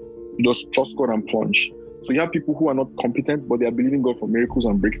 just trust God and plunge. So you have people who are not competent, but they are believing God for miracles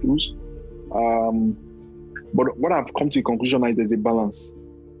and breakthroughs. But what I've come to a conclusion is there's a balance.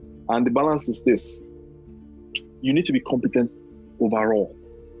 And the balance is this. You need to be competent overall.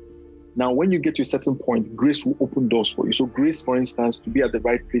 Now, when you get to a certain point, grace will open doors for you. So grace, for instance, to be at the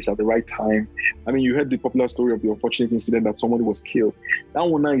right place at the right time. You heard the popular story of the unfortunate incident that somebody was killed. That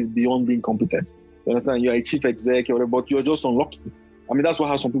one now is beyond being competent. You understand? You're a chief exec, or whatever, but you're just unlucky. That's what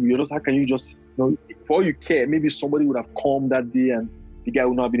has some people. How can you just, for all you care, maybe somebody would have come that day and the guy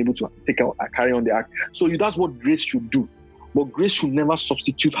would not have been able to carry on the act. So that's what grace should do. But grace should never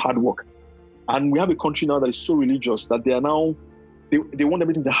substitute hard work. And we have a country now that is so religious that they are now, they want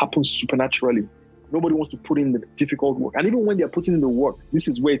everything to happen supernaturally. Nobody wants to put in the difficult work. And even when they are putting in the work, this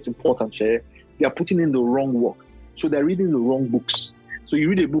is where it's important, Share. They are putting in the wrong work. So they're reading the wrong books. So you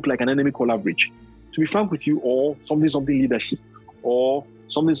read a book like An Enemy Called Average. To be frank with you, or something leadership, or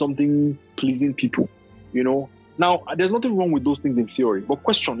something pleasing people, Now, there's nothing wrong with those things in theory. But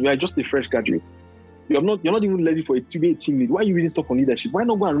question, you are just a fresh graduate. You're not even ready to be a team lead. Why are you reading stuff on leadership? Why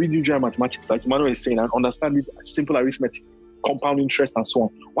not go and read usual mathematics, like Emmanuel is saying, and understand this simple arithmetic, compound interest, and so on?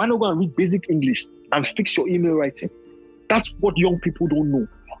 Why not go and read basic English and fix your email writing? That's what young people don't know.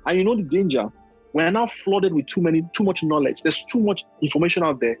 And you know the danger? We're now flooded with too much knowledge. There's too much information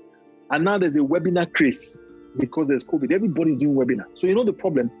out there. And now there's a webinar craze because there's COVID. Everybody's doing webinar. So you know the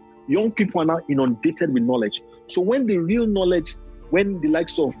problem? Young people are now inundated with knowledge. So when the real knowledge, when the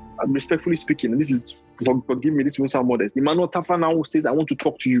likes of, respectfully speaking, and this is, forgive me, this will sound modest, Emmanuel Tafa now says, I want to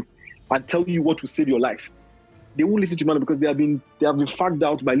talk to you and tell you what will save your life. They won't listen to Emmanuel because they have been fagged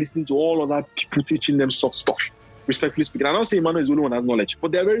out by listening to all other people teaching them soft stuff, respectfully speaking. I'm not saying Emmanuel is the only one who has knowledge,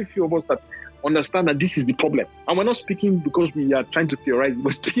 but there are very few of us that understand that this is the problem. And we're not speaking because we are trying to theorize,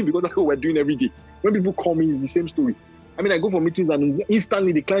 we're speaking because that's what we're doing every day. When people call me, it's the same story. I mean, I go for meetings and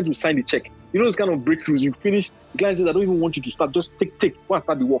instantly the client will sign the check. You know, those kind of breakthroughs. You finish, the client says, I don't even want you to start. Just take, go and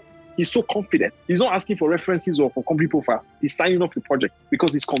start the work. He's so confident. He's not asking for references or for company profile. He's signing off the project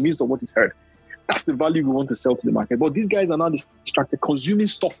because he's convinced of what he's heard. That's the value we want to sell to the market. But these guys are now distracted, consuming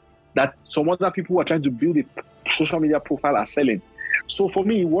stuff that some other people who are trying to build a social media profile are selling. So for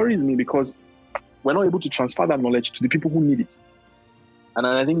me, it worries me because we're not able to transfer that knowledge to the people who need it. And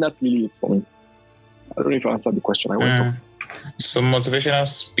I think that's really it for me. I don't know if I answered the question. I went off. So motivational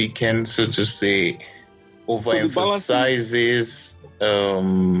speaking, so to say, overemphasizes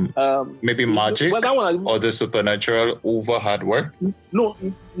maybe magic or the supernatural over hard work? No,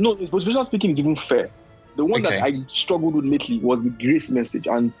 motivational speaking is even fair. The one that I struggled with lately was the grace message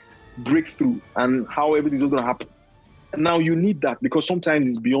and breakthrough and how everything's going to happen. Now you need that because sometimes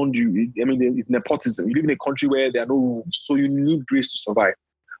it's beyond you. It's nepotism. You live in a country where there are no rules, so you need grace to survive.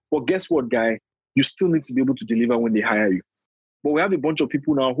 But guess what, guy? You still need to be able to deliver when they hire you. But we have a bunch of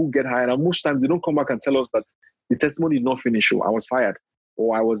people now who get hired, and most times they don't come back and tell us that the testimony is not finished, or I was fired,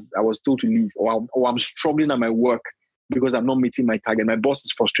 or I was told to leave, or I'm struggling at my work because I'm not meeting my target. My boss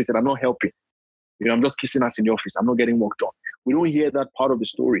is frustrated. I'm not helping. I'm just kissing ass in the office. I'm not getting work done. We don't hear that part of the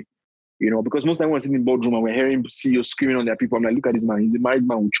story. Because most of the time we're sitting in the boardroom and we're hearing CEOs screaming on their people. I'm like, look at this man. He's a married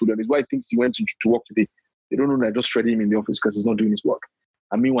man with children. His wife thinks he went to work today. They don't know that I just shredded him in the office because he's not doing his work.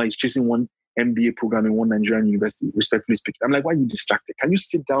 And meanwhile, he's chasing one MBA program in one Nigerian university, respectfully speaking. I'm like, why are you distracted? Can you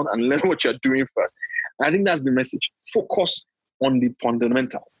sit down and learn what you're doing first? And I think that's the message. Focus on the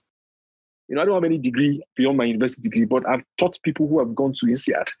fundamentals. I don't have any degree beyond my university degree, but I've taught people who have gone to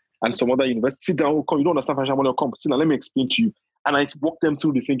INSEAD and some other universities. Sit down, come, you don't understand financial model, come, sit down, let me explain to you. And I walk them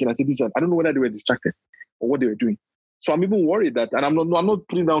through the thinking. I said, I don't know whether they were distracted or what they were doing. So I'm even worried that, and I'm not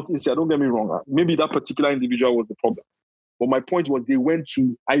putting down INSEAD, don't get me wrong. Maybe that particular individual was the problem. But my point was they went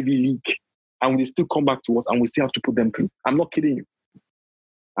to Ivy League and they still come back to us and we still have to put them through. I'm not kidding you.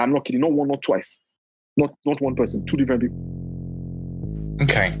 I'm not kidding. Not one, not twice. Not one person, two different people.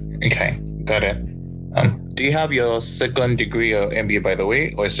 Okay. Got it. Do you have your second degree or MBA, by the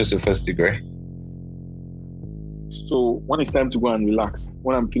way, or it's just your first degree? So when it's time to go and relax,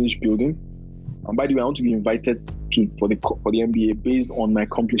 when I'm finished building, and by the way, I want to be invited for the MBA based on my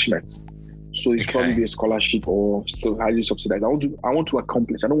accomplishments. So it's probably be a scholarship or still highly subsidized. I want to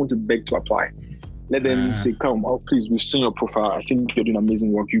accomplish. I don't want to beg to apply. Let them say, come, please, we've seen your profile. I think you're doing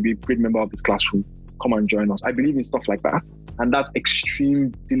amazing work. You'll be a great member of this classroom. Come and join us. I believe in stuff like that. And that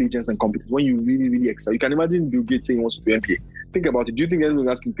extreme diligence and competence, when you really, really excel. You can imagine Bill Gates saying he wants to do MBA. Think about it. Do you think anyone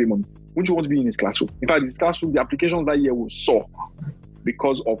is asking to pay money? Wouldn't you want to be in his classroom? In fact, his classroom, the applications that year will soar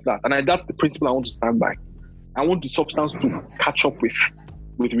because of that. And that's the principle I want to stand by. I want the substance to catch up with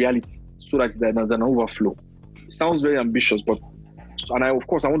reality so that there's an overflow. It sounds very ambitious, but I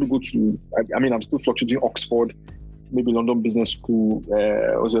want to go to, I'm still fluctuating Oxford, maybe London Business School,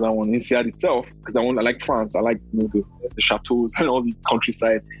 also that one, INSEAD itself, because I like France. I like the chateaux and all the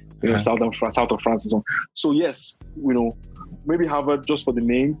countryside, south of France and so on. So yes, maybe Harvard just for the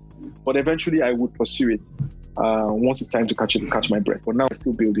name, but eventually I would pursue it once it's time to catch my breath. But now I'm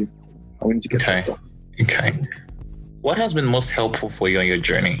still building. I need to get that done. Okay. What has been most helpful for you on your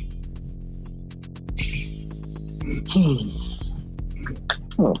journey?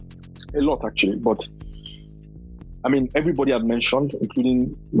 A lot actually, but everybody I've mentioned,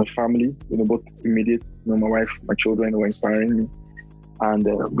 including my family, both immediate, my wife, my children were inspiring me and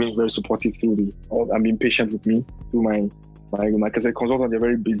being very supportive through and being patient with me through my because as a consultant, they're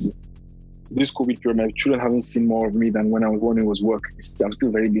very busy. This COVID period, my children haven't seen more of me than when it was work. I'm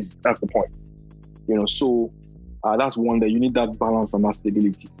still very busy. That's the point. So that's one that you need that balance and that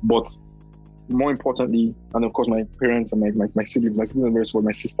stability. But more importantly, and of course, my parents and my siblings. My siblings are very supportive.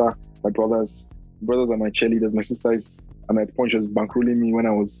 My sister, my brothers are my cheerleaders. My sister is, at my point, she was bankrolling me when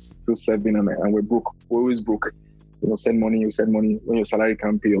I was still 7 and we're broke. We're always broke. Send money when your salary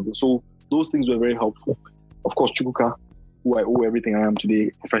can't pay. So those things were very helpful. Of course, Chukwuka, who I owe everything I am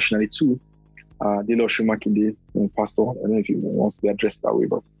today professionally to. Delo Shumakinde, pastor. I don't know if he wants to be addressed that way,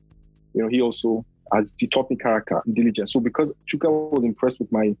 but he also he taught me character and diligence. So because Chukwuka was impressed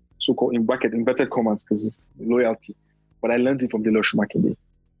with my so-called inverted commas because it's loyalty, but I learned it from Delo Shumakinde.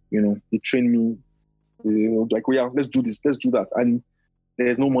 He trained me. Let's do this, let's do that, and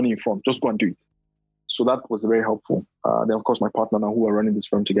there's no money in front. Just go and do it. So that was very helpful. Then of course my partner now, who are running this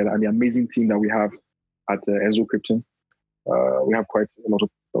firm together, and the amazing team that we have at Enzo Krypton. We have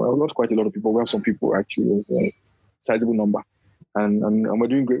not quite a lot of people. We have some people actually, a sizable number, and we're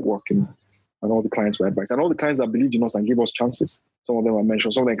doing great work and all the clients we advise and all the clients that believed in us and gave us chances. Some of them are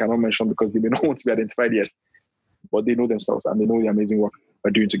mentioned. Some of them cannot mention because they may not want to be identified yet. But they know themselves and they know the amazing work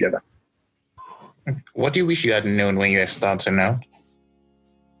we're doing together. What do you wish you had known when you were starting now?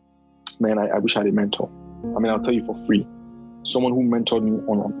 Man, I wish I had a mentor. I mean, I'll tell you for free. Someone who mentored me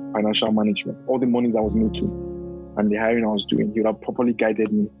on financial management, all the monies I was making and the hiring I was doing, he would have properly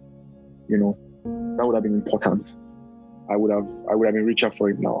guided me. You know, that would have been important. I would have been richer for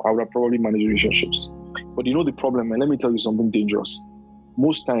it now. I would have probably managed relationships. But you know the problem, and let me tell you something dangerous.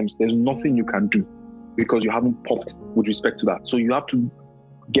 Most times there's nothing you can do because you haven't popped with respect to that. So you have to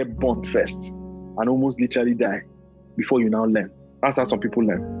get burnt first and almost literally die before you now learn. That's how some people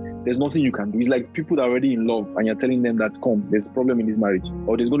learn. There's nothing you can do. It's like people that are already in love and you're telling them that, come, there's a problem in this marriage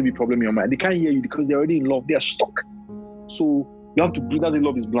or there's going to be a problem in your mind. They can't hear you because they're already in love. They're stuck. So you have to bring that the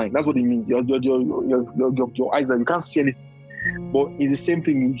love is blind. That's what it means. Your eyes are, you can't see anything. But it's the same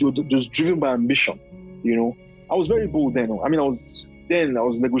thing. You're just driven by ambition. You know, I was very bold then. I mean, I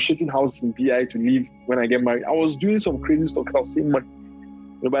was negotiating house in PI to leave when I get married. I was doing some crazy stuff because I was saving money.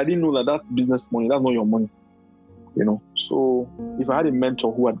 You know, but I didn't know that that's business money. That's not your money. You know, so if I had a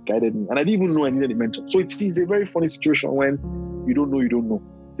mentor who had guided me, and I didn't even know I needed a mentor. So it is a very funny situation when you don't know.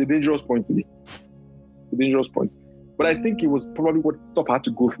 It's a dangerous point to be. A dangerous point. But I think it was probably what stuff I had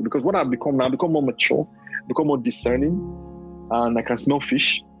to go through because what I've become now, I've become more mature, become more discerning, and I can smell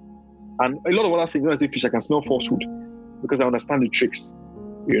fish. And a lot of other things, when I say fish, I can smell falsehood because I understand the tricks.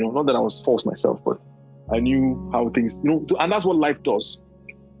 You know, not that I was false myself, but I knew how things, you know, and that's what life does.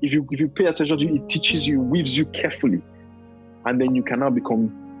 If you pay attention to it, it teaches you, weaves you carefully. And then you can now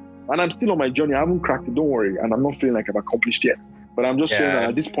become, and I'm still on my journey. I haven't cracked it, don't worry. And I'm not feeling like I've accomplished yet. But I'm just saying that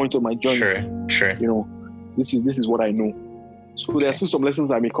at this point of my journey, sure. You know, this is what I know. So there are still some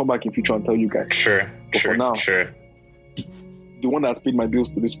lessons I may come back in future and tell you guys. But for now, the one that has paid my bills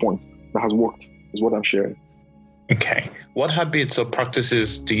to this point, that has worked, is what I'm sharing. Okay. What habits or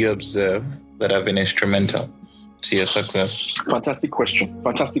practices do you observe that have been instrumental to your success? Fantastic question.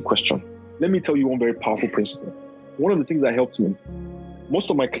 Let me tell you one very powerful principle. One of the things that helped me,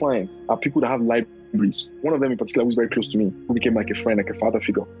 most of my clients are people that have libraries. One of them in particular who's very close to me, who became like a friend, like a father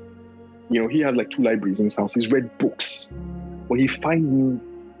figure. You know, he has like 2 libraries in his house. He's read books, but he finds me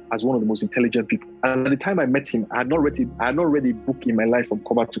as one of the most intelligent people. And at the time I met him, I had not read a book in my life from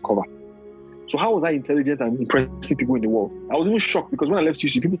cover to cover. So how was I intelligent and impressing people in the world? I was even shocked because when I left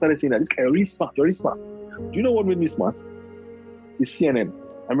UC, people started saying that this guy is really smart, you're really smart. Do you know what made me smart? It's CNN.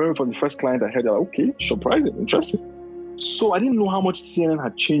 I remember from the first client I heard, like, okay, surprising, interesting. So I didn't know how much CNN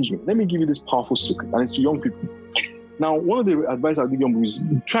had changed me. Let me give you this powerful secret, and it's to young people. Now, one of the advice I'll give young people is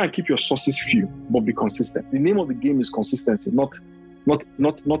try and keep your sources few, but be consistent. The name of the game is consistency, not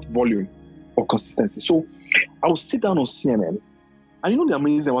volume, or consistency. So I will sit down on CNN, and you know the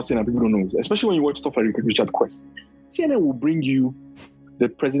amazing thing about CNN people don't know, especially when you watch stuff like Richard Quest. CNN will bring you the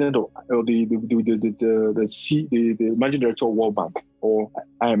president or the managing director of World Bank or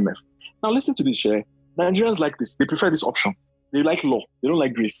IMF. Now listen to this, share. Nigerians like this. They prefer this option. They like law. They don't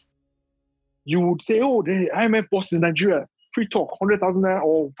like grace. You would say, oh, the IMF boss is Nigeria. Free talk, 100,000 naira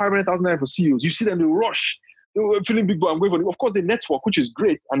or 500,000 naira for CEOs. You see them, they rush. They were feeling big, but I'm going for it. Of course, they network, which is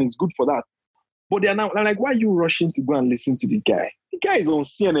great and it's good for that. But they're like, why are you rushing to go and listen to the guy? The guy is on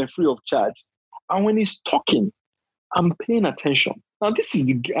CNN free of charge. And when he's talking, I'm paying attention. Now, this is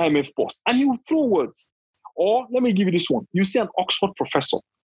the IMF boss. And he will throw words. Or let me give you this one. You see an Oxford professor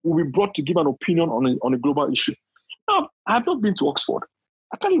will be brought to give an opinion on a global issue. Now, I have not been to Oxford.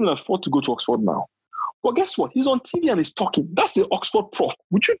 I can't even afford to go to Oxford now. But guess what? He's on TV and he's talking. That's the Oxford prof.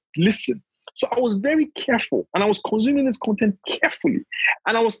 Would you listen? So I was very careful and I was consuming this content carefully.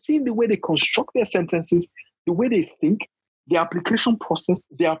 And I was seeing the way they construct their sentences, the way they think, their application process,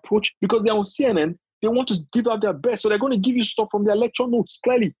 their approach. Because they're on CNN, they want to give out their best. So they're going to give you stuff from their lecture notes,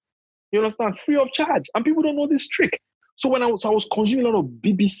 clearly. You understand? Free of charge. And people don't know this trick. So when I was consuming a lot of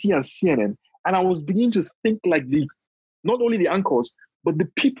BBC and CNN, and I was beginning to think like not only the anchors, but the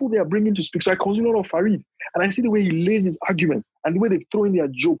people they are bringing to speak. So I consume a lot of Farid, and I see the way he lays his arguments, and the way they throw in their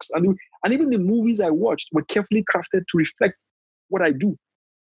jokes, and even the movies I watched were carefully crafted to reflect what I do.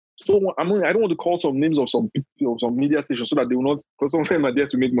 So I don't want to call some names of some some media stations so that they will not, because some of them are there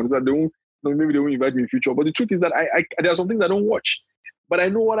to make money, so that maybe they won't invite me in the future. But the truth is that there are some things I don't watch, but I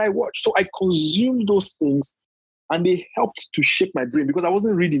know what I watch. So I consume those things, and they helped to shape my brain because I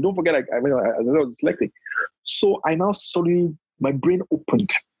wasn't reading. Don't forget, I was dyslexic. So I now suddenly, my brain opened.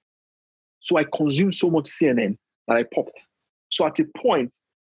 So I consumed so much CNN that I popped. So at a point,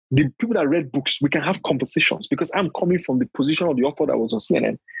 the people that read books, we can have conversations because I'm coming from the position of the author that was on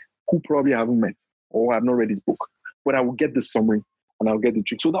CNN, who probably I haven't met or have not read his book. But I will get the summary and I'll get the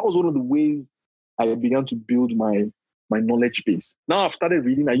trick. So that was one of the ways I began to build my my knowledge base. Now I've started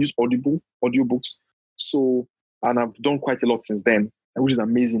reading. I use audiobooks. So, and I've done quite a lot since then, which is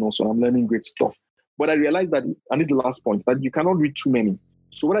amazing also. I'm learning great stuff. But I realized that, and this is the last point, that you cannot read too many.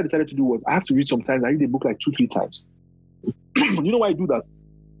 So what I decided to do was I have to read sometimes. I read a book like 2-3 times. You know why I do that?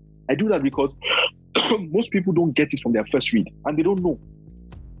 I do that because most people don't get it from their first read and they don't know.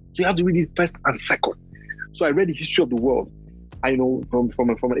 So you have to read it first and second. So I read the history of the world, I know from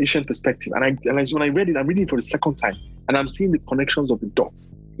an Asian perspective. And when I read it, I'm reading it for the second time and I'm seeing the connections of the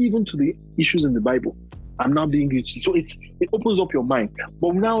dots, even to the issues in the Bible. I'm now being rich. So it opens up your mind.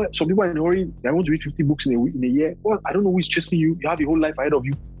 But now some people are in a hurry. I want to read 50 books in a year. Well, I don't know who is chasing you. You have your whole life ahead of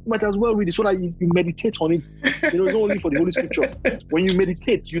you. You might as well read it so that you meditate on it. It's not only for the Holy Scriptures. When you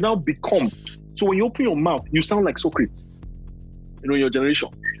meditate, you now become. So when you open your mouth, you sound like Socrates, your generation,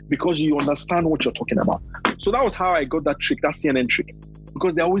 because you understand what you're talking about. So that was how I got that trick, that CNN trick.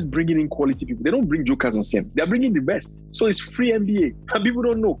 Because they're always bringing in quality people. They don't bring jokers on CNN. They're bringing the best. So it's free MBA. And people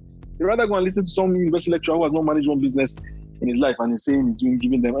don't know. They rather go and listen to some university lecturer who has not managed one business in his life and is saying he's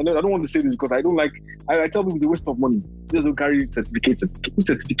giving them. I don't want to say this because I don't like. I tell people it's a waste of money. Just don't carry certificate.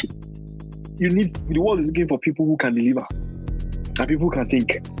 You need. The world is looking for people who can deliver and people who can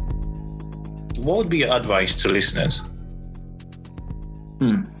think. What would be your advice to listeners?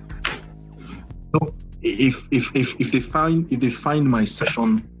 So if they find my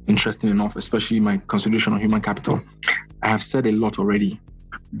session interesting enough, especially my consideration on human capital, I have said a lot already.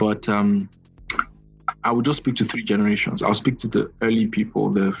 But I would just speak to 3 generations. I'll speak to the early people,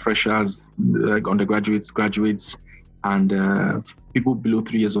 the freshers, like undergraduates, graduates, and people below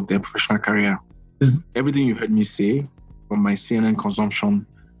 3 years of their professional career. This is everything you heard me say, from my CNN consumption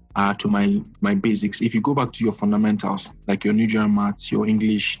to my basics. If you go back to your fundamentals, like your New General Maths, your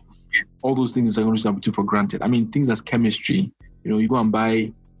English, all those things are going to be for granted. I mean, things as chemistry. You go and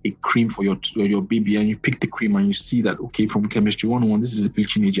buy a cream for your baby and you pick the cream and you see that, okay, from chemistry 101, this is a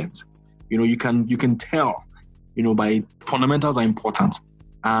bleaching agent. You can tell, by fundamentals are important.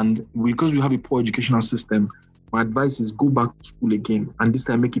 And because we have a poor educational system, my advice is go back to school again and this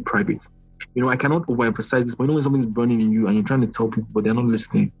time make it private. I cannot overemphasize this, but when something's burning in you and you're trying to tell people, but they're not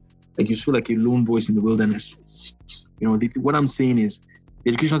listening, like you feel like a lone voice in the wilderness. What I'm saying is the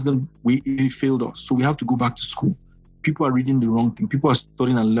education system, it failed us. So we have to go back to school. People are reading the wrong thing. People are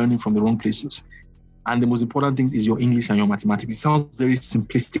studying and learning from the wrong places. And the most important thing is your English and your mathematics. It sounds very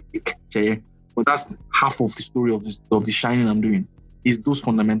simplistic, okay? But that's half of the story of the shining I'm doing, is those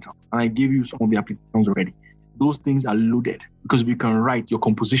fundamentals. And I gave you some of the applications already. Those things are loaded because we can write your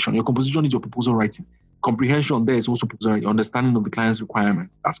composition. Your composition is your proposal writing. Comprehension there is also proposal writing, understanding of the client's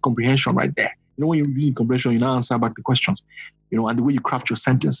requirements. That's comprehension right there. When you read comprehension, you now answer back the questions, and the way you craft your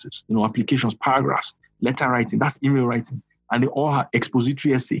sentences, applications, paragraphs, letter writing, that's email writing. And they all have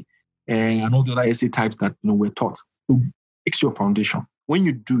expository essay and all the other essay types that, we're taught. So fix your foundation. When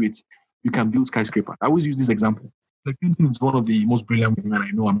you do it, you can build skyscrapers. I always use this example. Clinton is one of the most brilliant women I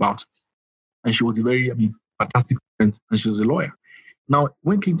know about. And she was a very, fantastic student, and she was a lawyer. Now,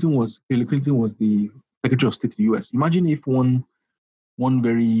 when Hillary Clinton was the Secretary of State to the US, imagine if one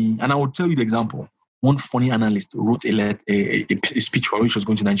very, and I will tell you the example, one funny analyst wrote a speech for which was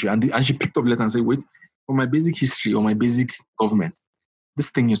going to Nigeria, and she picked up the letter and said, wait, for my basic history or my basic government, this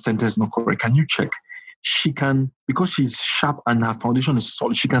thing you sent is not correct. Can you check? She can, because she's sharp and her foundation is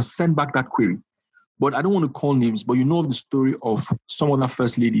solid, she can send back that query. But I don't want to call names, but you know the story of some other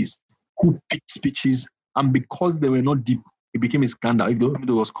first ladies who picked speeches, and because they were not deep, it became a scandal. If it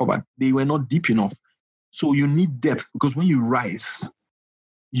was covered, they were not deep enough. So you need depth, because when you rise,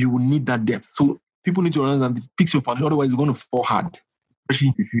 you will need that depth. So people need to understand, fix your foundation, otherwise you're going to fall hard, especially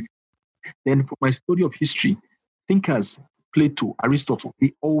in the future. Then for my study of history, thinkers, Plato, Aristotle,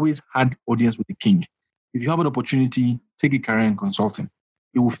 they always had audience with the king. If you have an opportunity, take a career in consulting.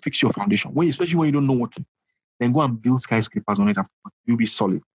 It will fix your foundation. Especially when you don't know what to, then go and build skyscrapers on it afterwards. You'll be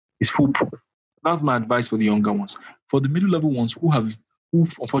solid. It's foolproof. That's my advice for the younger ones. For the middle level ones who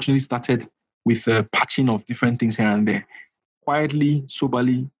unfortunately started with patching of different things here and there, quietly,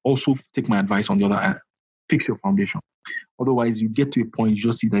 soberly, also take my advice on the other hand. Fix your foundation. Otherwise, you get to a point, you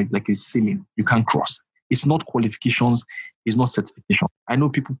just see that it's like a ceiling. You can't cross. It's not qualifications. It's not certification. I know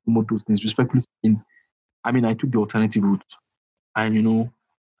people promote those things. Respectfully speaking, I took the alternative route. And,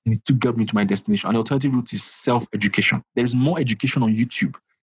 it took get me to my destination. And the alternative route is self-education. There is more education on YouTube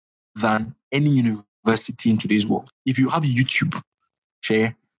than any university in today's world. If you have YouTube,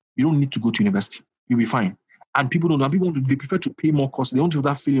 you don't need to go to university. You'll be fine. And people don't know. They prefer to pay more costs. They don't have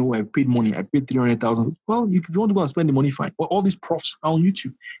that feeling, I paid money. I paid 300,000. Well, if you want to go and spend the money, fine. But all these profs are on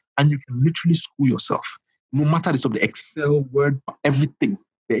YouTube. And you can literally school yourself. No matter the subject, Excel, Word, everything.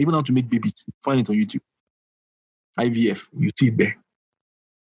 They even how to make babies. Find it on YouTube. IVF, you see it there.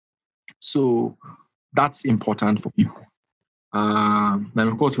 So that's important for people. And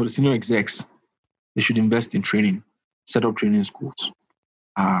of course, for the senior execs, they should invest in training, set up training schools,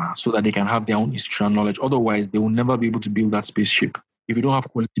 so that they can have their own history and knowledge. Otherwise, they will never be able to build that spaceship. If you don't have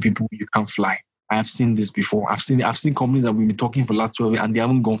quality people, you can't fly. I have seen this before. I've seen companies that we've been talking for the last 12 years and they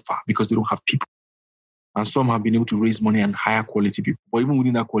haven't gone far because they don't have people. And some have been able to raise money and hire quality people. But even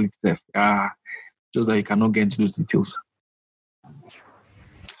within that quality test, just that you cannot get into those details.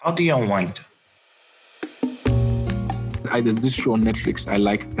 How do you unwind? There's this show on Netflix I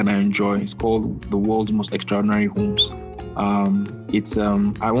like and I enjoy. It's called The World's Most Extraordinary Homes. I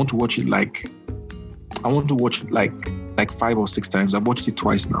want to watch it like 5 or 6 times. I've watched it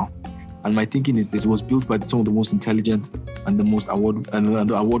twice now. And my thinking is this: it was built by some of the most intelligent and the most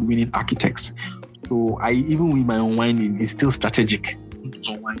award-winning architects. So even with my unwinding, it's still strategic.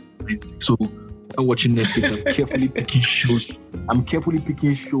 So I'm watching Netflix. I'm carefully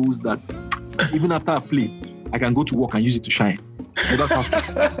picking shows. That even after I play, I can go to work and use it to shine. So that's how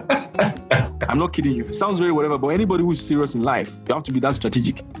I'm not kidding you. It sounds very whatever, but anybody who's serious in life, you have to be that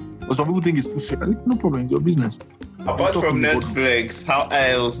strategic. But some people think it's too serious. No problem, it's your business. Apart from Netflix, how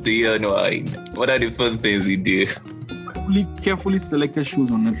else do you unwind? What are the fun things you do? Carefully selected shows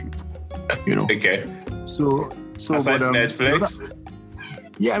on Netflix. Okay. So besides Netflix?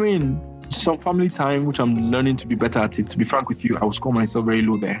 Yeah, I mean, some family time, which I'm learning to be better at it. To be frank with you, I will score myself very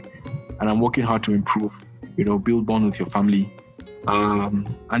low there. And I'm working hard to improve, build bond with your family.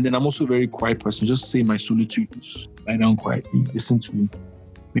 And then I'm also a very quiet person. Just say my solitudes, lie down quietly, listen to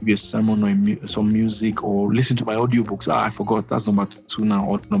maybe a sermon or some music, or listen to my audiobooks. I forgot. That's number 2 now,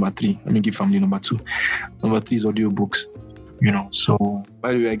 or number 3. Let me give family number 2. Number 3 is audiobooks. So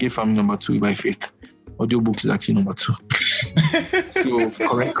by the way, I gave family number 2 by faith. Audiobooks is actually number 2. So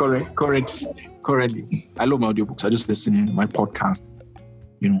currently, I love my audiobooks. I just listen to my podcast.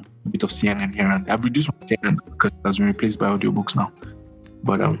 A bit of CNN here and there. I've reduced my CNN because it has been replaced by audiobooks now.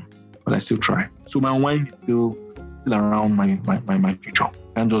 But I still try. So my unwind is still around my future.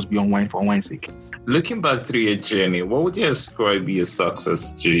 I can't just be unwind for unwind's sake. Looking back through your journey, what would you ascribe your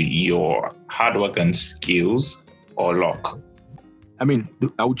success to? Your hard work and skills, or luck? I mean,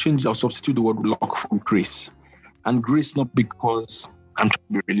 I'll substitute the word luck for grace. And grace not because I'm trying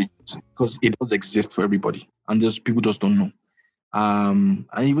to be religious, because it does exist for everybody. And there's people just don't know. And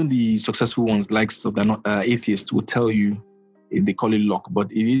even the successful ones, like they're not atheists, will tell you they call it luck, but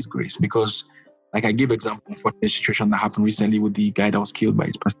it is grace. Because, like I gave example for the situation that happened recently with the guy that was killed by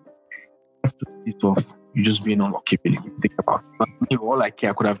his person. That's just tough. You're just being unlucky, really. You think about it. But all I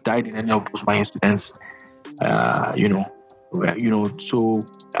care, I could have died in any of those my incidents. So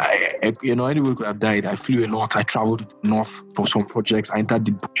anybody could have died. I flew a lot. I traveled north for some projects. I entered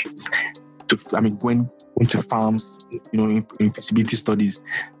the bushes. Went to farms, in feasibility studies.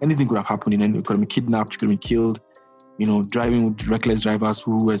 Anything could have happened. And you could have been kidnapped, you could have been killed, driving with reckless drivers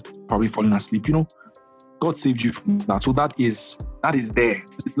who were probably falling asleep. God saved you from that. So that is there.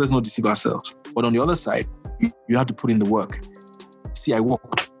 Let's not deceive ourselves. But on the other side, you have to put in the work. See, I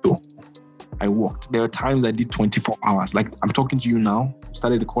walked though. There are times I did 24 hours. Like I'm talking to you now,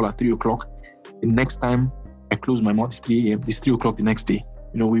 started the call at 3 o'clock. The next time I close my mouth, it's 3 a.m. It's 3 o'clock the next day.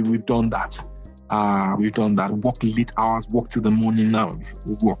 We've done that. Worked late hours, worked till the morning now.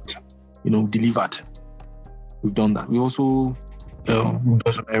 We've worked, delivered. We've done that. We also done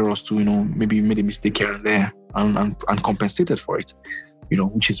some errors too, maybe made a mistake here and there and compensated for it,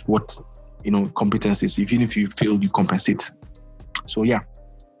 which is what, competence is. Even if you fail, you compensate. So yeah,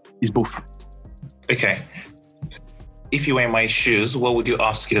 it's both. Okay. If you were in my shoes, what would you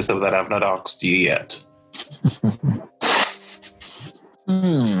ask yourself that I've not asked you yet?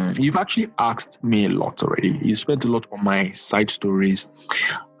 You've actually asked me a lot already. You spent a lot on my side stories.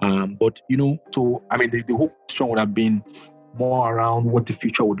 But, so, I mean, the whole question would have been more around what the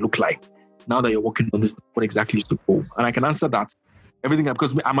future would look like. Now that you're working on this, what exactly is the goal? And I can answer that. Everything,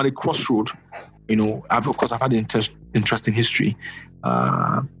 because I'm at a crossroad. I've had an interesting history, but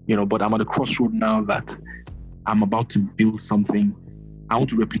I'm at a crossroad now that I'm about to build something. I want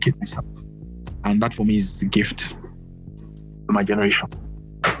to replicate myself. And that for me is the gift to my generation.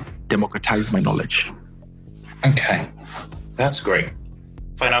 Democratize my knowledge. Okay, that's great.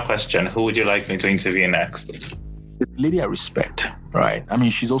 Final question. Who would you like me to interview next? The lady I respect, right? I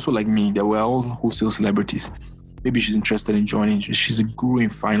mean, she's also like me. They were all wholesale celebrities. Maybe she's interested in joining. She's a guru in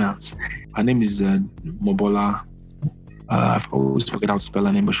finance. Her name is Mobola. I always forget how to spell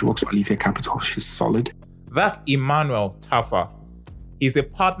her name, but she works for Alifia Capital. She's solid. That's Emmanuel Tafa. He's a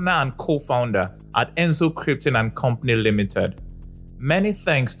partner and co-founder at Enzo Krypton and Company Limited. Many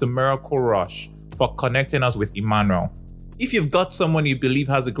thanks to Miracle Rush for connecting us with Emmanuel. If you've got someone you believe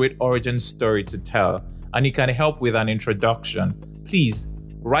has a great origin story to tell and you can help with an introduction, please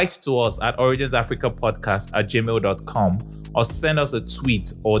write to us at originsafricapodcast@gmail.com or send us a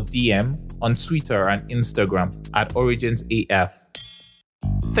tweet or DM on Twitter and Instagram at originsaf.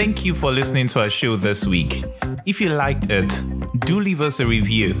 Thank you for listening to our show this week. If you liked it, do leave us a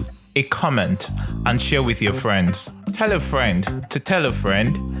review, a comment, and share with your friends. Tell a friend to tell a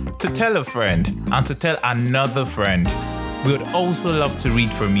friend to tell a friend and to tell another friend. We would also love to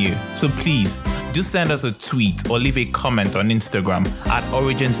read from you, so please do send us a tweet or leave a comment on Instagram at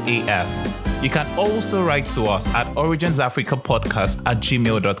originsaf. You can also write to us at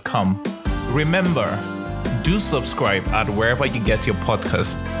originsafricapodcast@gmail.com. Remember, do subscribe at wherever you get your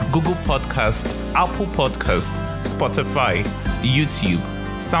podcast: Google Podcast, Apple Podcast, Spotify, YouTube,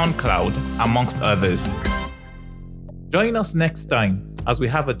 SoundCloud, amongst others. Join us next time as we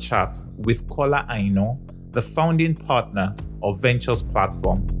have a chat with Kola Aino, the founding partner of Ventures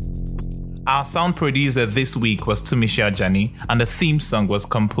Platform. Our sound producer this week was Tumishi Ajani, and the theme song was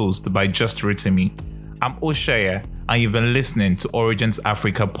composed by Just Ritimi. I'm Oshaya, and you've been listening to Origins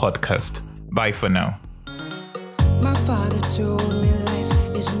Africa Podcast. Bye for now. My father told me life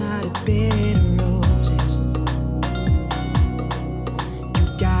is not a bed of roses. You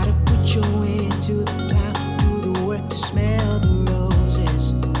gotta put your way into the